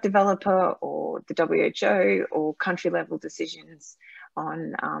product developer or the WHO or country level decisions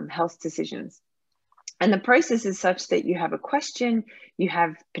on health decisions. And the process is such that you have a question, you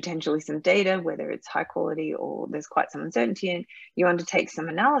have potentially some data, whether it's high quality or there's quite some uncertainty in, you undertake some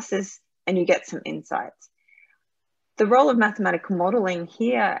analysis and you get some insights. The role of mathematical modeling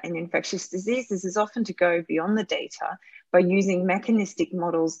here in infectious diseases is often to go beyond the data by using mechanistic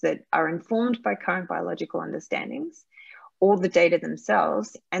models that are informed by current biological understandings or the data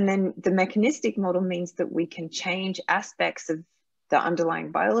themselves. And then the mechanistic model means that we can change aspects of the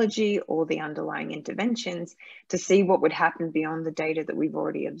underlying biology or the underlying interventions to see what would happen beyond the data that we've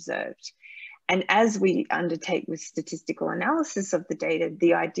already observed. And as we undertake with statistical analysis of the data,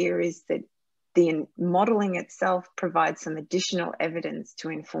 the idea is that the modeling itself provides some additional evidence to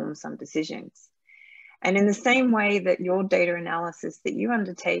inform some decisions. And in the same way that your data analysis that you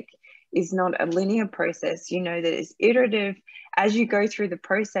undertake is not a linear process, you know that it's iterative. As you go through the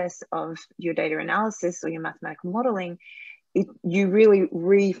process of your data analysis or your mathematical modeling, you really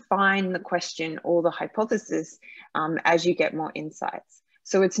refine the question or the hypothesis as you get more insights.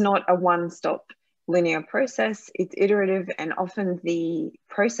 So it's not a one-stop linear process, it's iterative, and often the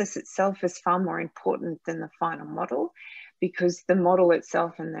process itself is far more important than the final model, because the model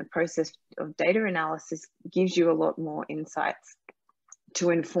itself and the process of data analysis gives you a lot more insights to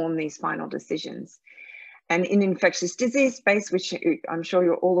inform these final decisions. And in infectious disease space, which I'm sure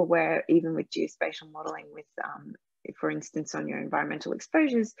you're all aware, even with geospatial modeling with, for instance, on your environmental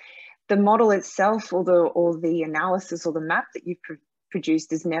exposures, the model itself or the analysis or the map that you've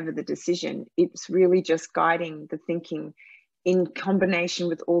produced is never the decision. It's really just guiding the thinking in combination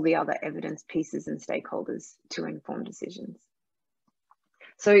with all the other evidence pieces and stakeholders to inform decisions.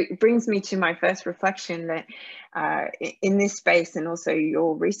 So it brings me to my first reflection that in this space and also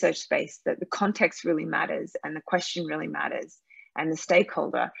your research space, that the context really matters and the question really matters and the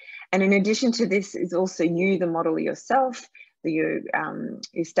stakeholder. And in addition to this is also you, the modeler yourself, your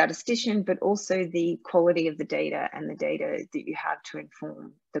statistician, but also the quality of the data and the data that you have to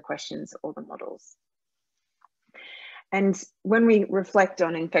inform the questions or the models. And when we reflect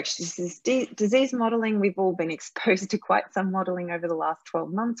on infectious disease modelling, we've all been exposed to quite some modelling over the last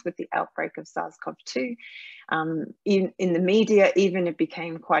 12 months with the outbreak of SARS-CoV-2. In the media, even, it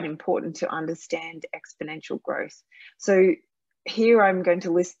became quite important to understand exponential growth. So here I'm going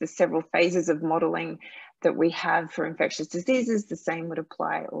to list the several phases of modelling that we have for infectious diseases. The same would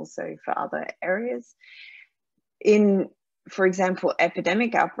apply also for other areas. For example,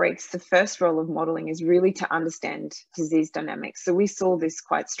 epidemic outbreaks, the first role of modelling is really to understand disease dynamics. So we saw this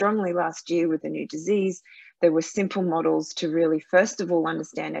quite strongly last year with the new disease. There were simple models to really, first of all,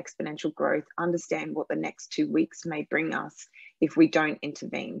 understand exponential growth, understand what the next 2 weeks may bring us if we don't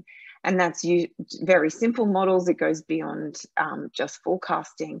intervene. And that's very simple models. It goes beyond just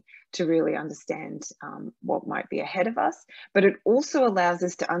forecasting to really understand what might be ahead of us. But it also allows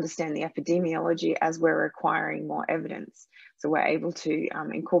us to understand the epidemiology as we're acquiring more evidence. So we're able to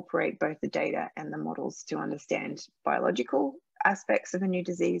incorporate both the data and the models to understand biological aspects of a new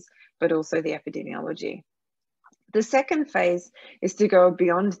disease, but also the epidemiology. The second phase is to go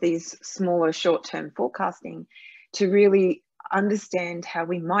beyond these smaller short-term forecasting to really understand how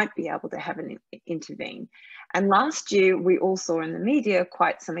we might be able to have an intervene. And last year, we all saw in the media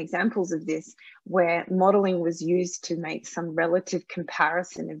quite some examples of this, where modelling was used to make some relative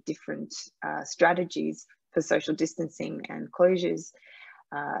comparison of different strategies for social distancing and closures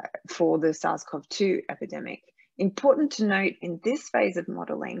for the SARS-CoV-2 epidemic. Important to note, in this phase of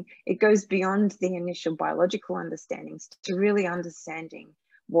modelling, it goes beyond the initial biological understandings to really understanding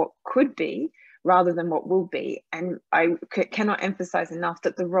what could be rather than what will be. And I cannot emphasize enough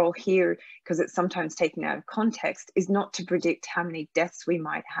that the role here, because it's sometimes taken out of context, is not to predict how many deaths we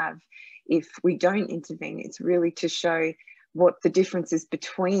might have if we don't intervene. It's really to show what the difference is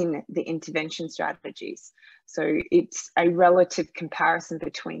between the intervention strategies. So it's a relative comparison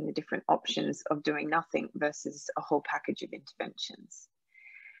between the different options of doing nothing versus a whole package of interventions.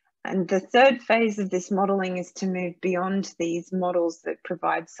 And the third phase of this modelling is to move beyond these models that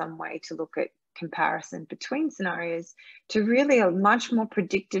provide some way to look at comparison between scenarios to really a much more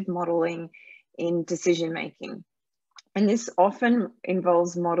predictive modelling in decision making. And this often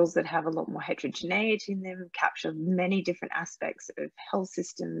involves models that have a lot more heterogeneity in them, capture many different aspects of health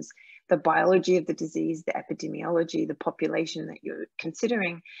systems, the biology of the disease, the epidemiology, the population that you're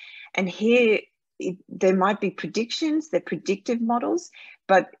considering. And here, there might be predictions, they're predictive models,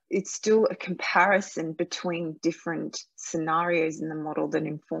 but it's still a comparison between different scenarios in the model that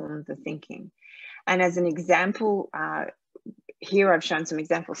inform the thinking. And as an example, here I've shown some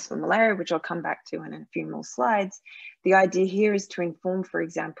examples for malaria, which I'll come back to in a few more slides. The idea here is to inform, for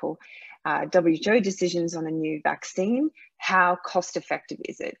example, WHO decisions on a new vaccine. How cost effective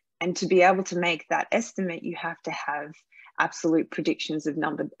is it? And to be able to make that estimate, you have to have absolute predictions of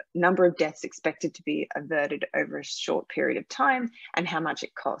number of deaths expected to be averted over a short period of time and how much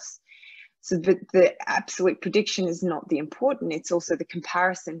it costs. So the absolute prediction is not the important, it's also the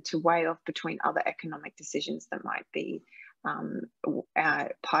comparison to weigh off between other economic decisions that might be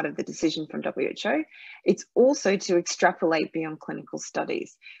part of the decision from WHO. It's also to extrapolate beyond clinical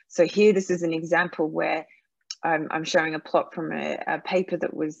studies. So here, this is an example where I'm showing a plot from a paper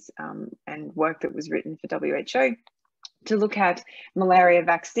that was, and work that was written for WHO, to look at malaria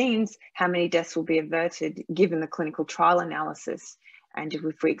vaccines, how many deaths will be averted given the clinical trial analysis, and if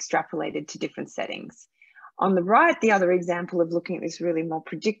we extrapolated to different settings. On the right, the other example of looking at this really more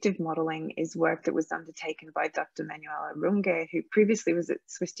predictive modelling is work that was undertaken by Dr. Manuela Runge, who previously was at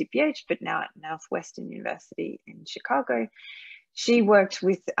Swiss TPH, but now at Northwestern University in Chicago. She worked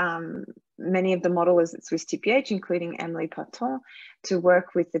with many of the modelers at Swiss TPH, including Emily Paton, to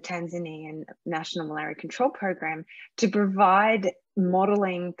work with the Tanzanian National Malaria Control Program to provide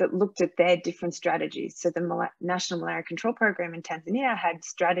modeling that looked at their different strategies. So the National Malaria Control Program in Tanzania had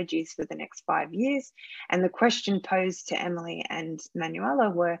strategies for the next 5 years. And the question posed to Emily and Manuela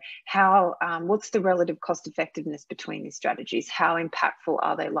were what's the relative cost effectiveness between these strategies? How impactful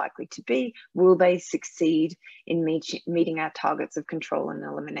are they likely to be? Will they succeed in meeting our targets of control and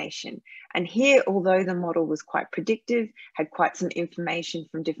elimination? And here, although the model was quite predictive, had quite some information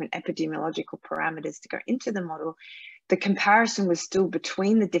from different epidemiological parameters to go into the model, the comparison was still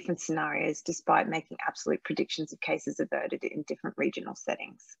between the different scenarios, despite making absolute predictions of cases averted in different regional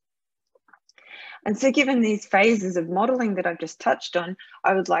settings. And so given these phases of modelling that I've just touched on,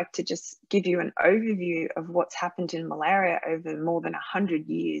 I would like to just give you an overview of what's happened in malaria over more than 100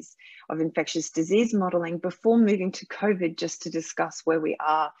 years of infectious disease modelling before moving to COVID, just to discuss where we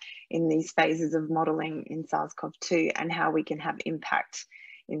are in these phases of modelling in SARS-CoV-2 and how we can have impact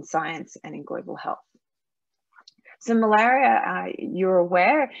in science and in global health. So malaria, you're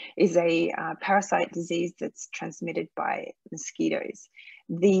aware, is a parasite disease that's transmitted by mosquitoes.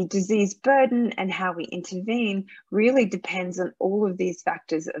 The disease burden and how we intervene really depends on all of these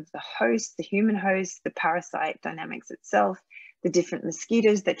factors of the host, the human host, the parasite dynamics itself, the different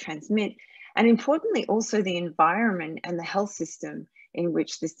mosquitoes that transmit, and importantly also the environment and the health system in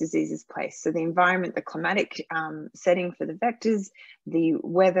which this disease is placed. So the environment, the climatic setting for the vectors, the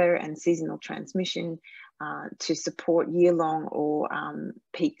weather and seasonal transmission to support year-long or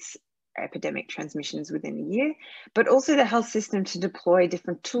peaks epidemic transmissions within a year, but also the health system to deploy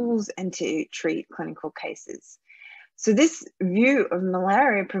different tools and to treat clinical cases. So this view of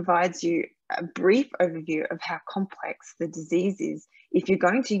malaria provides you a brief overview of how complex the disease is. If you're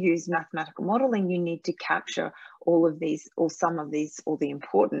going to use mathematical modeling, you need to capture all of these, or some of these, or the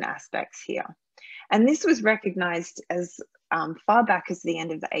important aspects here. And this was recognized as far back as the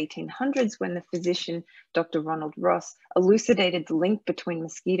end of the 1800s when the physician, Dr. Ronald Ross, elucidated the link between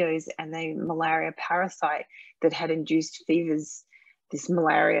mosquitoes and the malaria parasite that had induced fevers, this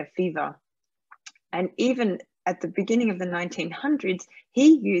malaria fever. And even at the beginning of the 1900s,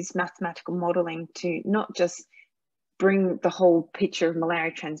 he used mathematical modeling to not just bring the whole picture of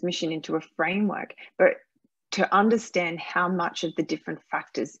malaria transmission into a framework, but to understand how much of the different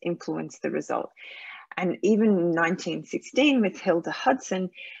factors influence the result. And even in 1916 with Hilda Hudson,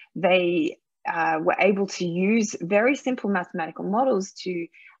 they were able to use very simple mathematical models to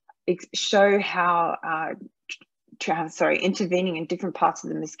show how intervening in different parts of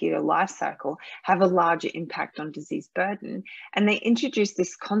the mosquito life cycle have a larger impact on disease burden. And they introduced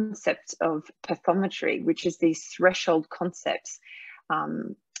this concept of pathometry, which is these threshold concepts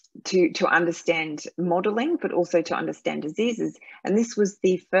to understand modeling, but also to understand diseases. And this was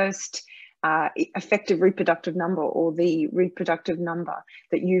the first effective reproductive number, or the reproductive number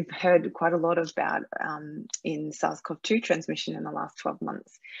that you've heard quite a lot about in SARS-CoV-2 transmission in the last 12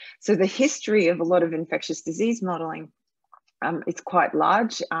 months. So the history of a lot of infectious disease modeling is quite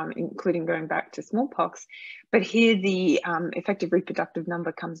large, including going back to smallpox. But here the effective reproductive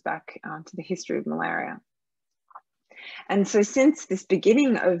number comes back to the history of malaria. And so since this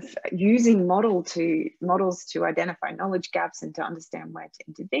beginning of using models to identify knowledge gaps and to understand where to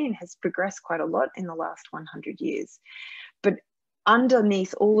intervene has progressed quite a lot in the last 100 years. But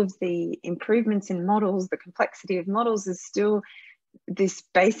underneath all of the improvements in models, the complexity of models is still this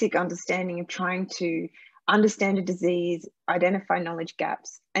basic understanding of trying to understand a disease, identify knowledge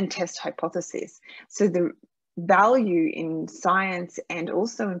gaps, and test hypotheses. So the value in science and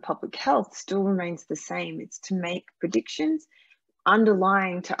also in public health still remains the same. It's to make predictions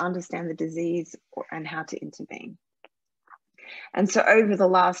underlying to understand the disease and how to intervene. And so over the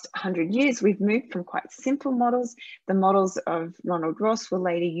last 100 years, we've moved from quite simple models. The models of Ronald Ross were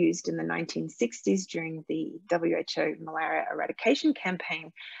later used in the 1960s during the WHO malaria eradication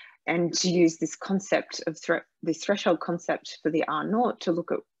campaign, and to use this concept of this threshold concept for the R0 to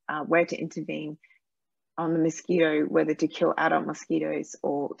look at where to intervene on the mosquito, whether to kill adult mosquitoes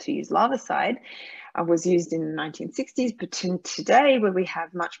or to use larvicide, was used in the 1960s, but today where we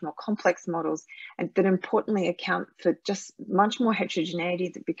have much more complex models and that importantly account for just much more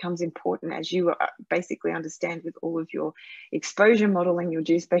heterogeneity that becomes important as you basically understand with all of your exposure modeling, your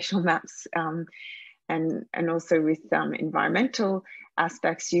geospatial maps, and also with environmental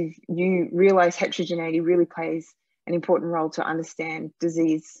aspects, you realize heterogeneity really plays an important role to understand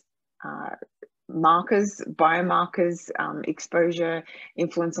disease markers, biomarkers, exposure,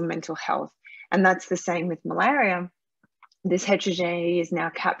 influence on mental health. And that's the same with malaria. This heterogeneity is now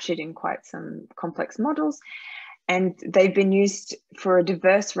captured in quite some complex models, and they've been used for a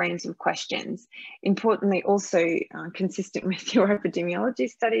diverse range of questions. Importantly, also consistent with your epidemiology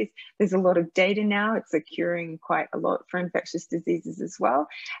studies, there's a lot of data now. It's occurring quite a lot for infectious diseases as well.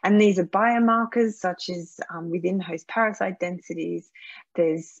 And these are biomarkers such as within host parasite densities.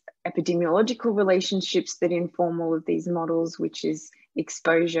 There's epidemiological relationships that inform all of these models, which is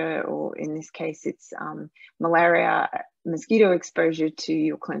exposure, or in this case, it's malaria, mosquito exposure to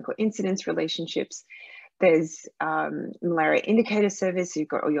your clinical incidence relationships. There's malaria indicator surveys, so you've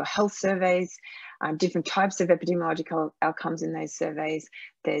got all your health surveys, different types of epidemiological outcomes in those surveys.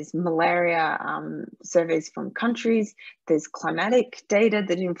 There's malaria surveys from countries. There's climatic data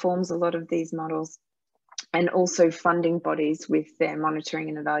that informs a lot of these models, and also funding bodies with their monitoring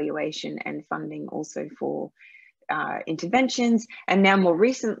and evaluation and funding also for interventions. And now more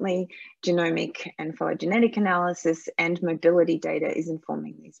recently, genomic and phylogenetic analysis and mobility data is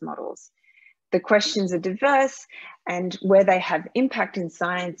informing these models. The questions are diverse, and where they have impact in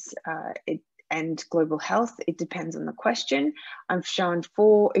science, and global health. It depends on the question. I've shown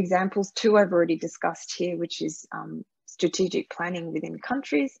 4 examples. 2 I've already discussed here, which is strategic planning within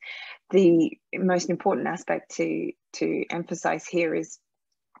countries. The most important aspect to emphasize here is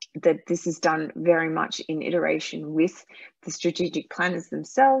that this is done very much in iteration with the strategic planners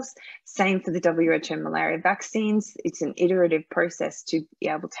themselves. Same for the WHO malaria vaccines. It's an iterative process to be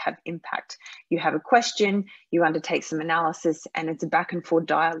able to have impact. You have a question, you undertake some analysis, and it's a back and forth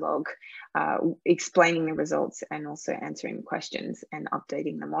dialogue explaining the results and also answering questions and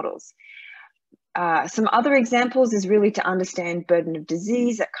updating the models. Some other examples is really to understand burden of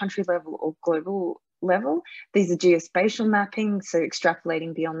disease at country level or global level. These are geospatial mapping, so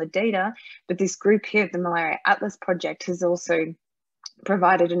extrapolating beyond the data. But this group here at the Malaria Atlas Project has also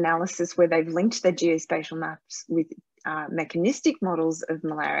provided analysis where they've linked their geospatial maps with mechanistic models of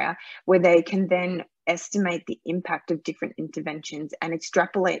malaria, where they can then estimate the impact of different interventions and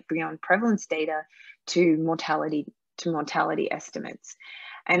extrapolate beyond prevalence data to mortality estimates.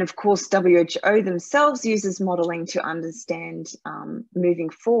 And of course, WHO themselves uses modelling to understand moving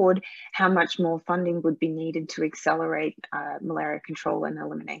forward how much more funding would be needed to accelerate malaria control and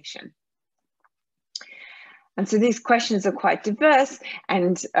elimination. And so these questions are quite diverse,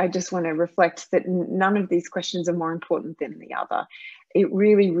 and I just want to reflect that none of these questions are more important than the other. It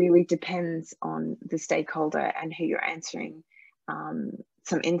really, really depends on the stakeholder and who you're answering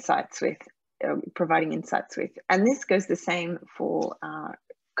some insights with, providing insights with. And this goes the same for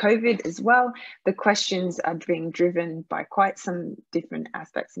COVID as well. The questions are being driven by quite some different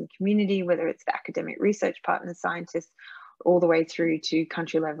aspects in the community, whether it's the academic research partners, scientists, all the way through to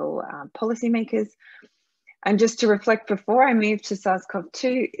country level policymakers. And just to reflect before I move to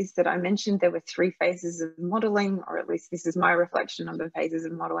SARS-CoV-2 is that I mentioned there were 3 phases of modelling, or at least this is my reflection on the phases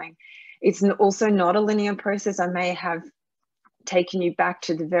of modelling. It's also not a linear process. I may have taken you back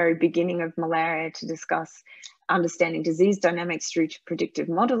to the very beginning of malaria to discuss understanding disease dynamics through to predictive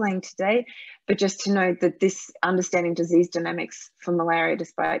modelling today, but just to note that this understanding disease dynamics for malaria,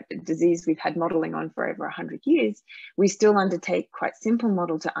 despite a disease we've had modelling on for over 100 years, we still undertake quite simple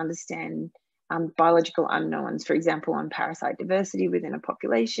model to understand biological unknowns, for example, on parasite diversity within a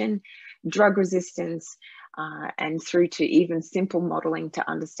population, drug resistance, and through to even simple modelling to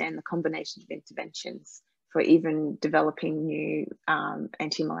understand the combination of interventions for even developing new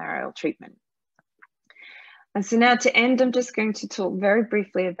anti-malarial treatment. And so now to end, I'm just going to talk very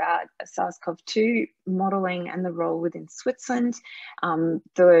briefly about SARS-CoV-2 modelling and the role within Switzerland.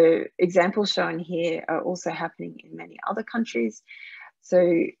 The examples shown here are also happening in many other countries.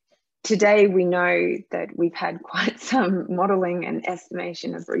 So today we know that we've had quite some modelling and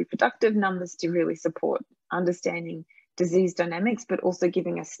estimation of reproductive numbers to really support understanding disease dynamics, but also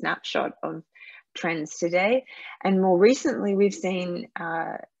giving a snapshot of trends today. And more recently, we've seen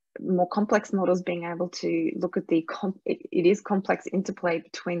more complex models being able to look at the complex interplay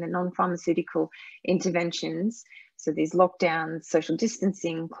between the non-pharmaceutical interventions, so these lockdowns, social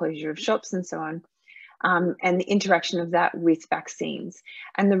distancing, closure of shops and so on, and the interaction of that with vaccines.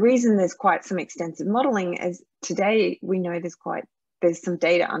 And the reason there's quite some extensive modelling is today we know there's some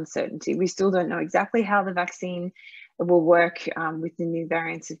data uncertainty. We still don't know exactly how the vaccine will work with the new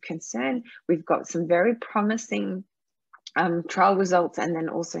variants of concern. We've got some very promising trial results, and then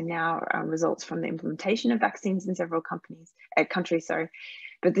also now results from the implementation of vaccines in several countries.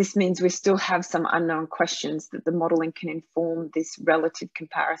 But this means we still have some unknown questions that the modelling can inform this relative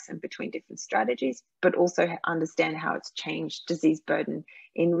comparison between different strategies, but also understand how it's changed disease burden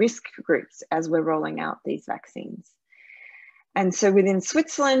in risk groups as we're rolling out these vaccines. And so within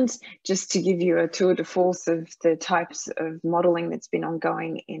Switzerland, just to give you a tour de force of the types of modelling that's been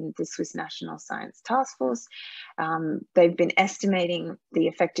ongoing in the Swiss National Science Task Force, they've been estimating the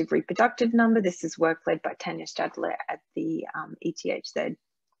effective reproductive number. This is work led by Tanja Stadler at the ETHZ,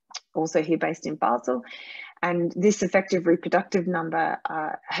 also here based in Basel. And this effective reproductive number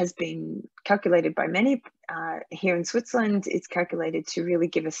has been calculated by many here in Switzerland. It's calculated to really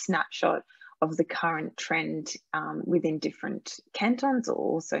give a snapshot of the current trend within different cantons or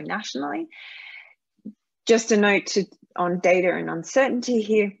also nationally. Just a note on data and uncertainty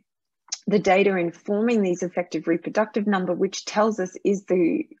here. The data informing these effective reproductive number, which tells us, is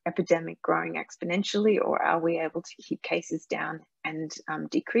the epidemic growing exponentially, or are we able to keep cases down and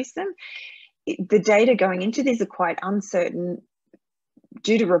decrease them? The data going into these are quite uncertain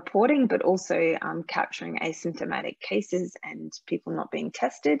due to reporting, but also capturing asymptomatic cases and people not being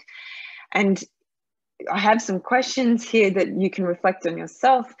tested. And I have some questions here that you can reflect on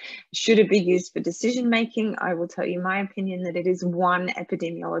yourself. Should it be used for decision making? I will tell you my opinion that it is one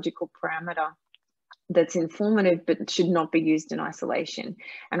epidemiological parameter that's informative, but should not be used in isolation.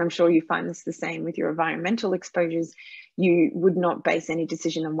 And I'm sure you find this the same with your environmental exposures. You would not base any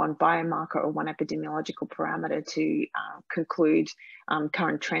decision on one biomarker or one epidemiological parameter to conclude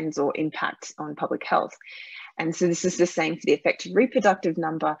current trends or impacts on public health. And so this is the same for the effective reproductive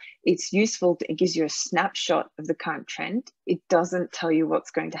number. It's useful, it gives you a snapshot of the current trend. It doesn't tell you what's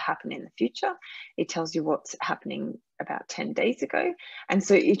going to happen in the future. It tells you what's happening about 10 days ago. And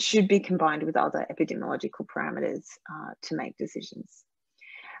so it should be combined with other epidemiological parameters to make decisions.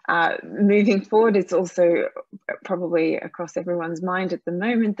 Moving forward, it's also probably across everyone's mind at the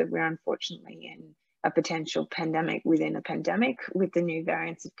moment that we're unfortunately in a potential pandemic within a pandemic with the new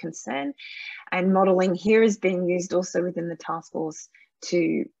variants of concern. And modelling here is being used also within the task force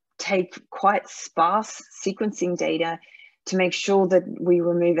to take quite sparse sequencing data to make sure that we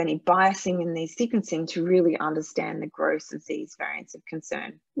remove any biasing in these sequencing to really understand the growth of these variants of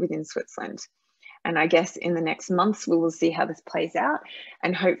concern within Switzerland. And I guess in the next months, we will see how this plays out.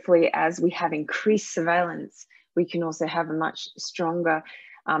 And hopefully, as we have increased surveillance, we can also have a much stronger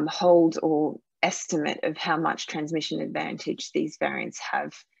hold or estimate of how much transmission advantage these variants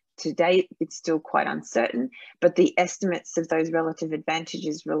have. To date, it's still quite uncertain, but the estimates of those relative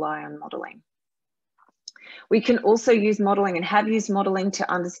advantages rely on modelling. We can also use modelling and have used modelling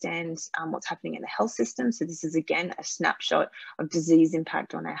to understand what's happening in the health system. So this is again a snapshot of disease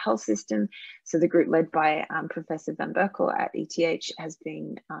impact on our health system. So the group led by Professor Van Berkel at ETH has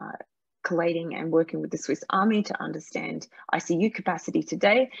been collating and working with the Swiss Army to understand ICU capacity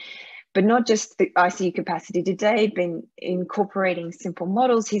today. But not just the ICU capacity today, been incorporating simple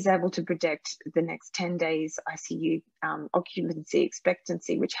models. He's able to predict the next 10 days ICU occupancy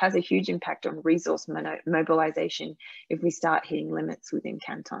expectancy, which has a huge impact on resource mobilization if we start hitting limits within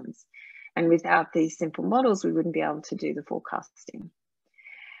cantons. And without these simple models, we wouldn't be able to do the forecasting.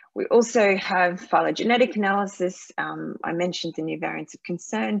 We also have phylogenetic analysis. I mentioned the new variants of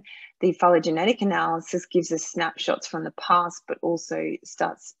concern. The phylogenetic analysis gives us snapshots from the past, but also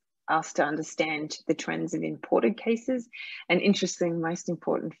starts us to understand the trends of imported cases, and interestingly, most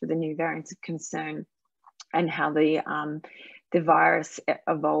important for the new variants of concern and how the virus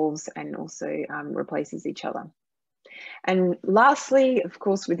evolves and also replaces each other. And lastly, of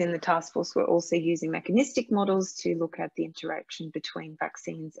course, within the task force, we're also using mechanistic models to look at the interaction between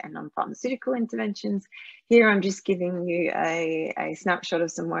vaccines and non-pharmaceutical interventions. Here, I'm just giving you a snapshot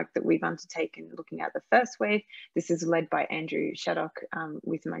of some work that we've undertaken looking at the first wave. This is led by Andrew Shaddock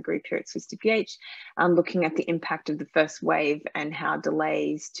with my group here at Swiss TPH, looking at the impact of the first wave and how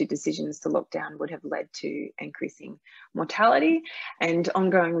delays to decisions to lock down would have led to increasing mortality. And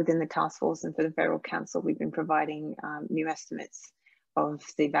ongoing within the task force and for the Federal Council, we've been providing new estimates of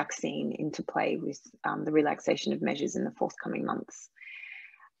the vaccine into play with the relaxation of measures in the forthcoming months.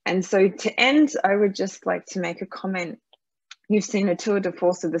 And so to end, I would just like to make a comment. You've seen a tour de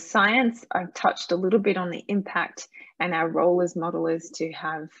force of the science. I've touched a little bit on the impact and our role as modelers to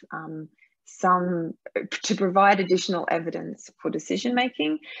have to provide additional evidence for decision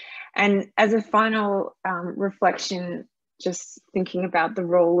making. And as a final reflection, just thinking about the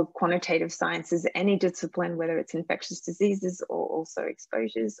role of quantitative sciences, any discipline, whether it's infectious diseases or also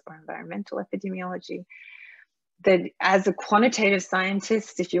exposures or environmental epidemiology, that as a quantitative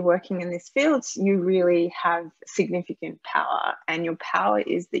scientist, if you're working in this field, you really have significant power. And your power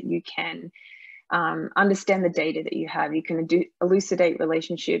is that you can understand the data that you have. You can elucidate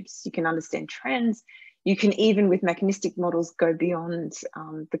relationships, you can understand trends, you can even with mechanistic models go beyond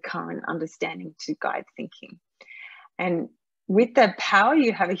the current understanding to guide thinking. And with that power,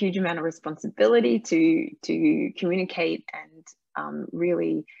 you have a huge amount of responsibility to communicate and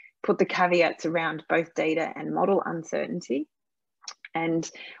really put the caveats around both data and model uncertainty. And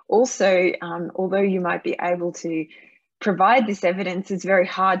also, although you might be able to provide this evidence, it's very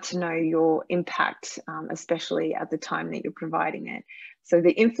hard to know your impact, especially at the time that you're providing it. So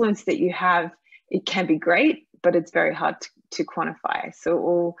the influence that you have, it can be great, but it's very hard to quantify. So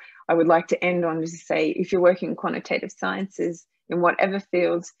all I would like to end on is to say, if you're working in quantitative sciences, in whatever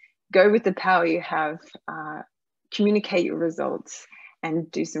fields, go with the power you have, communicate your results,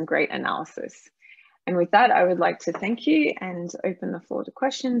 and do some great analysis. And with that, I would like to thank you and open the floor to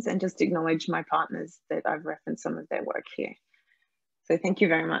questions and just acknowledge my partners that I've referenced some of their work here. So thank you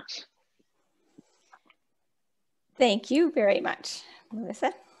very much. Thank you very much,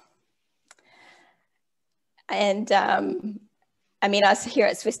 Melissa. And I mean, us here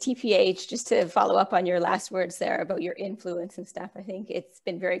at Swiss TPH, just to follow up on your last words there about your influence and stuff, I think it's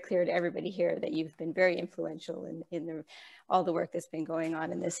been very clear to everybody here that you've been very influential in all the work that's been going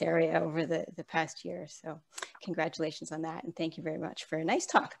on in this area over the past year. So congratulations on that. And thank you very much for a nice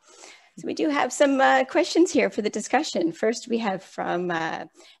talk. So we do have some questions here for the discussion. First, we have from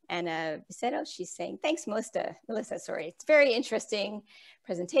Anna Biceto. She's saying, thanks, Melissa. It's a very interesting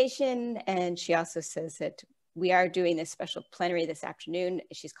presentation. And she also says that we are doing this special plenary this afternoon.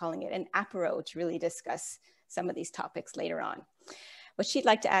 She's calling it an apéro to really discuss some of these topics later on. What she'd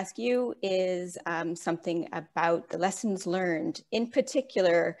like to ask you is something about the lessons learned, in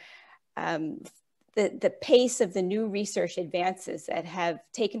particular, the pace of the new research advances that have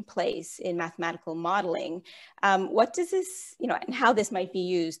taken place in mathematical modeling. What does this, and how this might be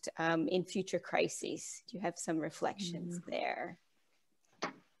used in future crises? Do you have some reflections there?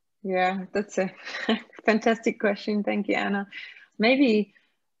 Yeah, that's a fantastic question. Thank you, Anna. Maybe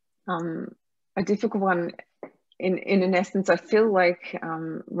a difficult one. In essence, I feel like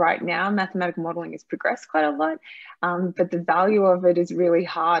right now mathematical modeling has progressed quite a lot, but the value of it is really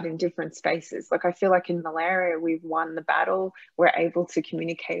hard in different spaces. Like I feel like in malaria, we've won the battle. We're able to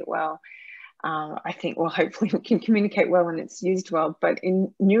communicate well. I think, well, hopefully we can communicate well and it's used well, but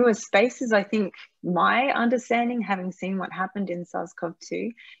in newer spaces, I think my understanding, having seen what happened in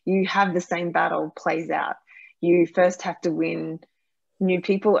SARS-CoV-2, you have the same battle plays out. You first have to win new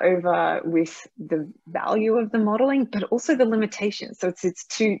people over with the value of the modeling, but also the limitations. So it's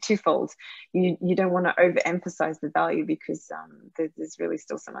twofold. You don't want to overemphasize the value because there's really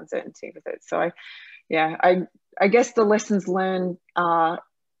still some uncertainty with it. So I guess the lessons learned are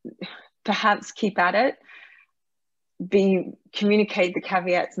perhaps keep at it, communicate the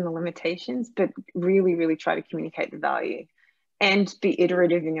caveats and the limitations, but really try to communicate the value. And be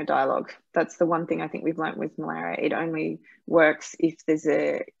iterative in your dialogue. That's the one thing I think we've learned with malaria. It only works if there's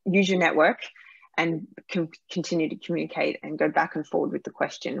use your network and continue to communicate and go back and forward with the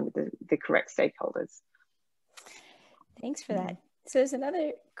question with the correct stakeholders. Thanks for that. So there's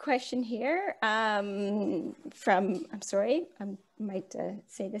another question here from, I'm sorry, I might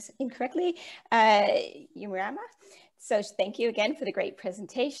say this incorrectly, Yumurama. So thank you again for the great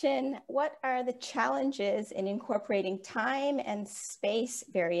presentation. What are the challenges in incorporating time and space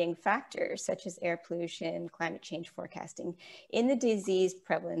varying factors such as air pollution, climate change forecasting in the disease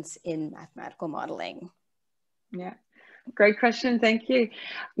prevalence in mathematical modeling? Yeah, great question. Thank you.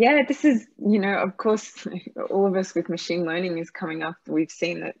 Yeah, this is, of course, all of us with machine learning is coming up. We've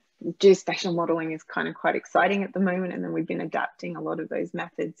seen that geospatial modeling is kind of quite exciting at the moment, and then we've been adapting a lot of those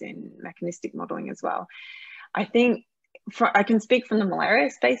methods in mechanistic modeling as well. I think I can speak from the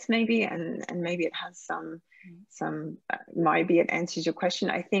malaria space maybe, and maybe it has maybe it answers your question.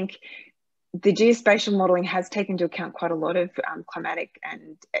 I think the geospatial modeling has taken into account quite a lot of climatic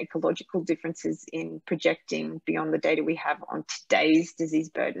and ecological differences in projecting beyond the data we have on today's disease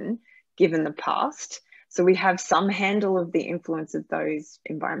burden, given the past. So we have some handle of the influence of those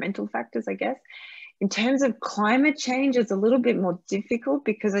environmental factors, I guess. In terms of climate change, it's a little bit more difficult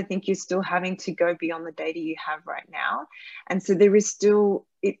because I think you're still having to go beyond the data you have right now. And so there is still,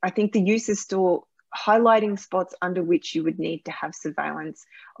 I think the use is still highlighting spots under which you would need to have surveillance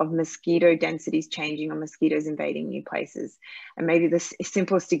of mosquito densities changing or mosquitoes invading new places. And maybe the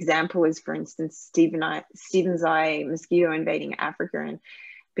simplest example is, for instance, Stephen's eye mosquito invading Africa, and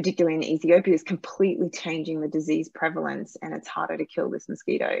particularly in Ethiopia, is completely changing the disease prevalence, and it's harder to kill this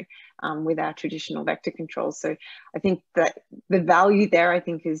mosquito with our traditional vector control. So I think that the value there, I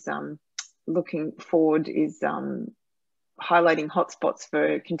think, is looking forward is highlighting hotspots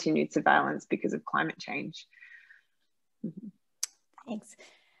for continued surveillance because of climate change. Thanks.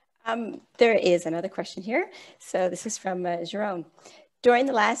 There is another question here. So this is from Jerome. During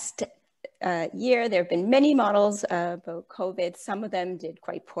the last year, there have been many models about COVID. Some of them did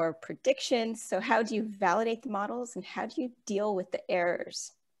quite poor predictions. So how do you validate the models, and how do you deal with the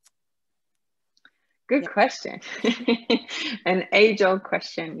errors? Good question. An age-old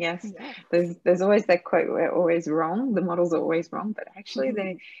question. Yes, there's always that quote, we're always wrong. The models are always wrong, but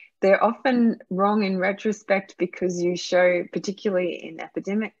actually they're often wrong in retrospect, because you show, particularly in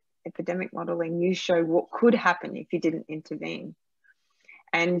epidemic modeling, you show what could happen if you didn't intervene.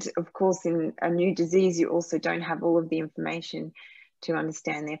 And of course, in a new disease, you also don't have all of the information to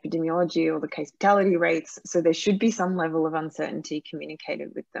understand the epidemiology or the case fatality rates. So there should be some level of uncertainty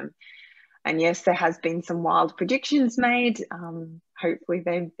communicated with them. And yes, there has been some wild predictions made. Hopefully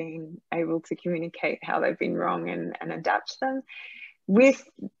they've been able to communicate how they've been wrong and adapt them. With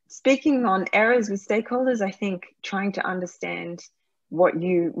speaking on errors with stakeholders, I think trying to understand when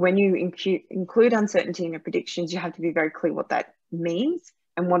you include uncertainty in your predictions, you have to be very clear what that means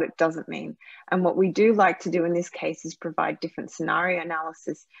and what it doesn't mean. And what we do like to do in this case is provide different scenario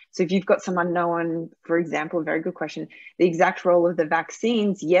analysis. So if you've got some unknown, for example, a very good question, the exact role of the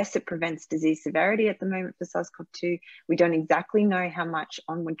vaccines, yes, it prevents disease severity at the moment for SARS-CoV-2. We don't exactly know how much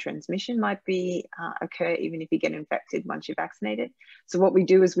onward transmission might be occur even if you get infected once you're vaccinated. So what we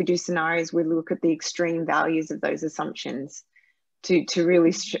do is we do scenarios, we look at the extreme values of those assumptions to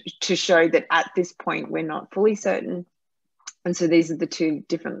really to show that at this point we're not fully certain. And so these are the two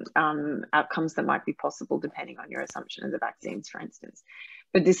different outcomes that might be possible depending on your assumption of the vaccines, for instance.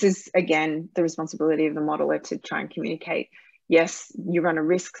 But this is, again, the responsibility of the modeler to try and communicate. Yes, you run a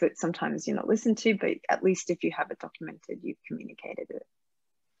risk that sometimes you're not listened to, but at least if you have it documented, you've communicated it.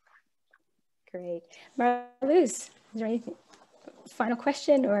 Great. Marluz, is there anything, final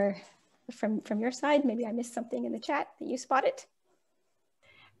question or from your side? Maybe I missed something in the chat that you spotted.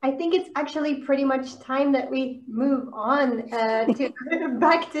 I think it's actually pretty much time that we move on to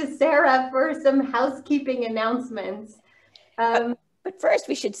back to Sarah for some housekeeping announcements. But first,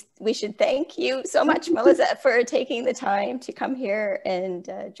 we should thank you so much, Melissa, for taking the time to come here and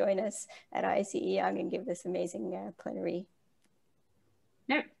join us at ISEE Young and give this amazing plenary.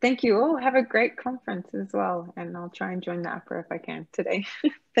 No, thank you all. Have a great conference as well, and I'll try and join the APRA if I can today.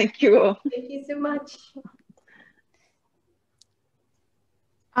 Thank you all. Thank you so much.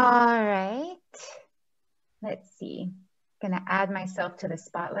 All right, let's see. I'm gonna add myself to the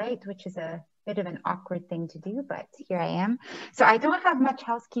spotlight, which is a bit of an awkward thing to do, but here I am. So I don't have much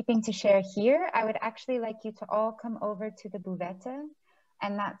housekeeping to share here. I would actually like you to all come over to the buvette,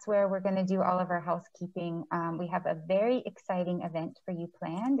 and that's where we're gonna do all of our housekeeping. We have a very exciting event for you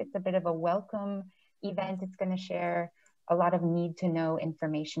planned. It's a bit of a welcome event. It's gonna share a lot of need to know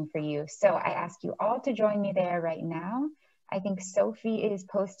information for you. So I ask you all to join me there right now. I think Sophie is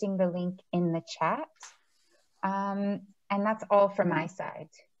posting the link in the chat. And that's all from my side.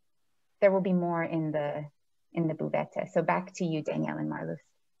 There will be more in the buvette. So back to you, Danielle and Marluz,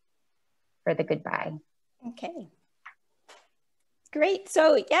 for the goodbye. Okay. Great.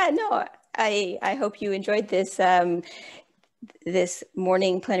 So yeah, no, I hope you enjoyed this this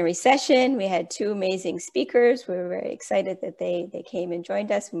morning plenary session. We had two amazing speakers. We were very excited that they came and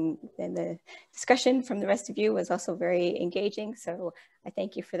joined us, and the discussion from the rest of you was also very engaging. So I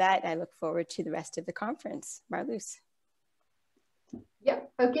thank you for that. I look forward to the rest of the conference. Marluz. Yeah,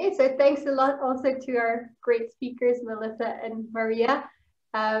 okay, so thanks a lot also to our great speakers, Melissa and Maria.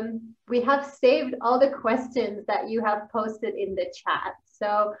 We have saved all the questions that you have posted in the chat.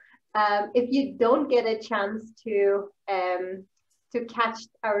 So if you don't get a chance to catch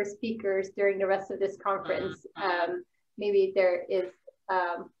our speakers during the rest of this conference, maybe there is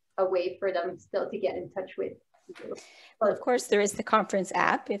a way for them still to get in touch with you. Well, of course, there is the conference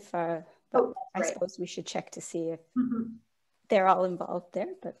app. If I right. suppose we should check to see if they're all involved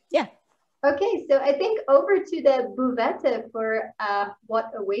there, but yeah. Okay, so I think over to the buvette for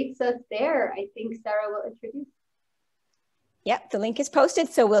what awaits us there. I think Sarah will introduce. Yep, the link is posted,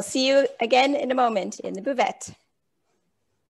 so we'll see you again in a moment in the buvette.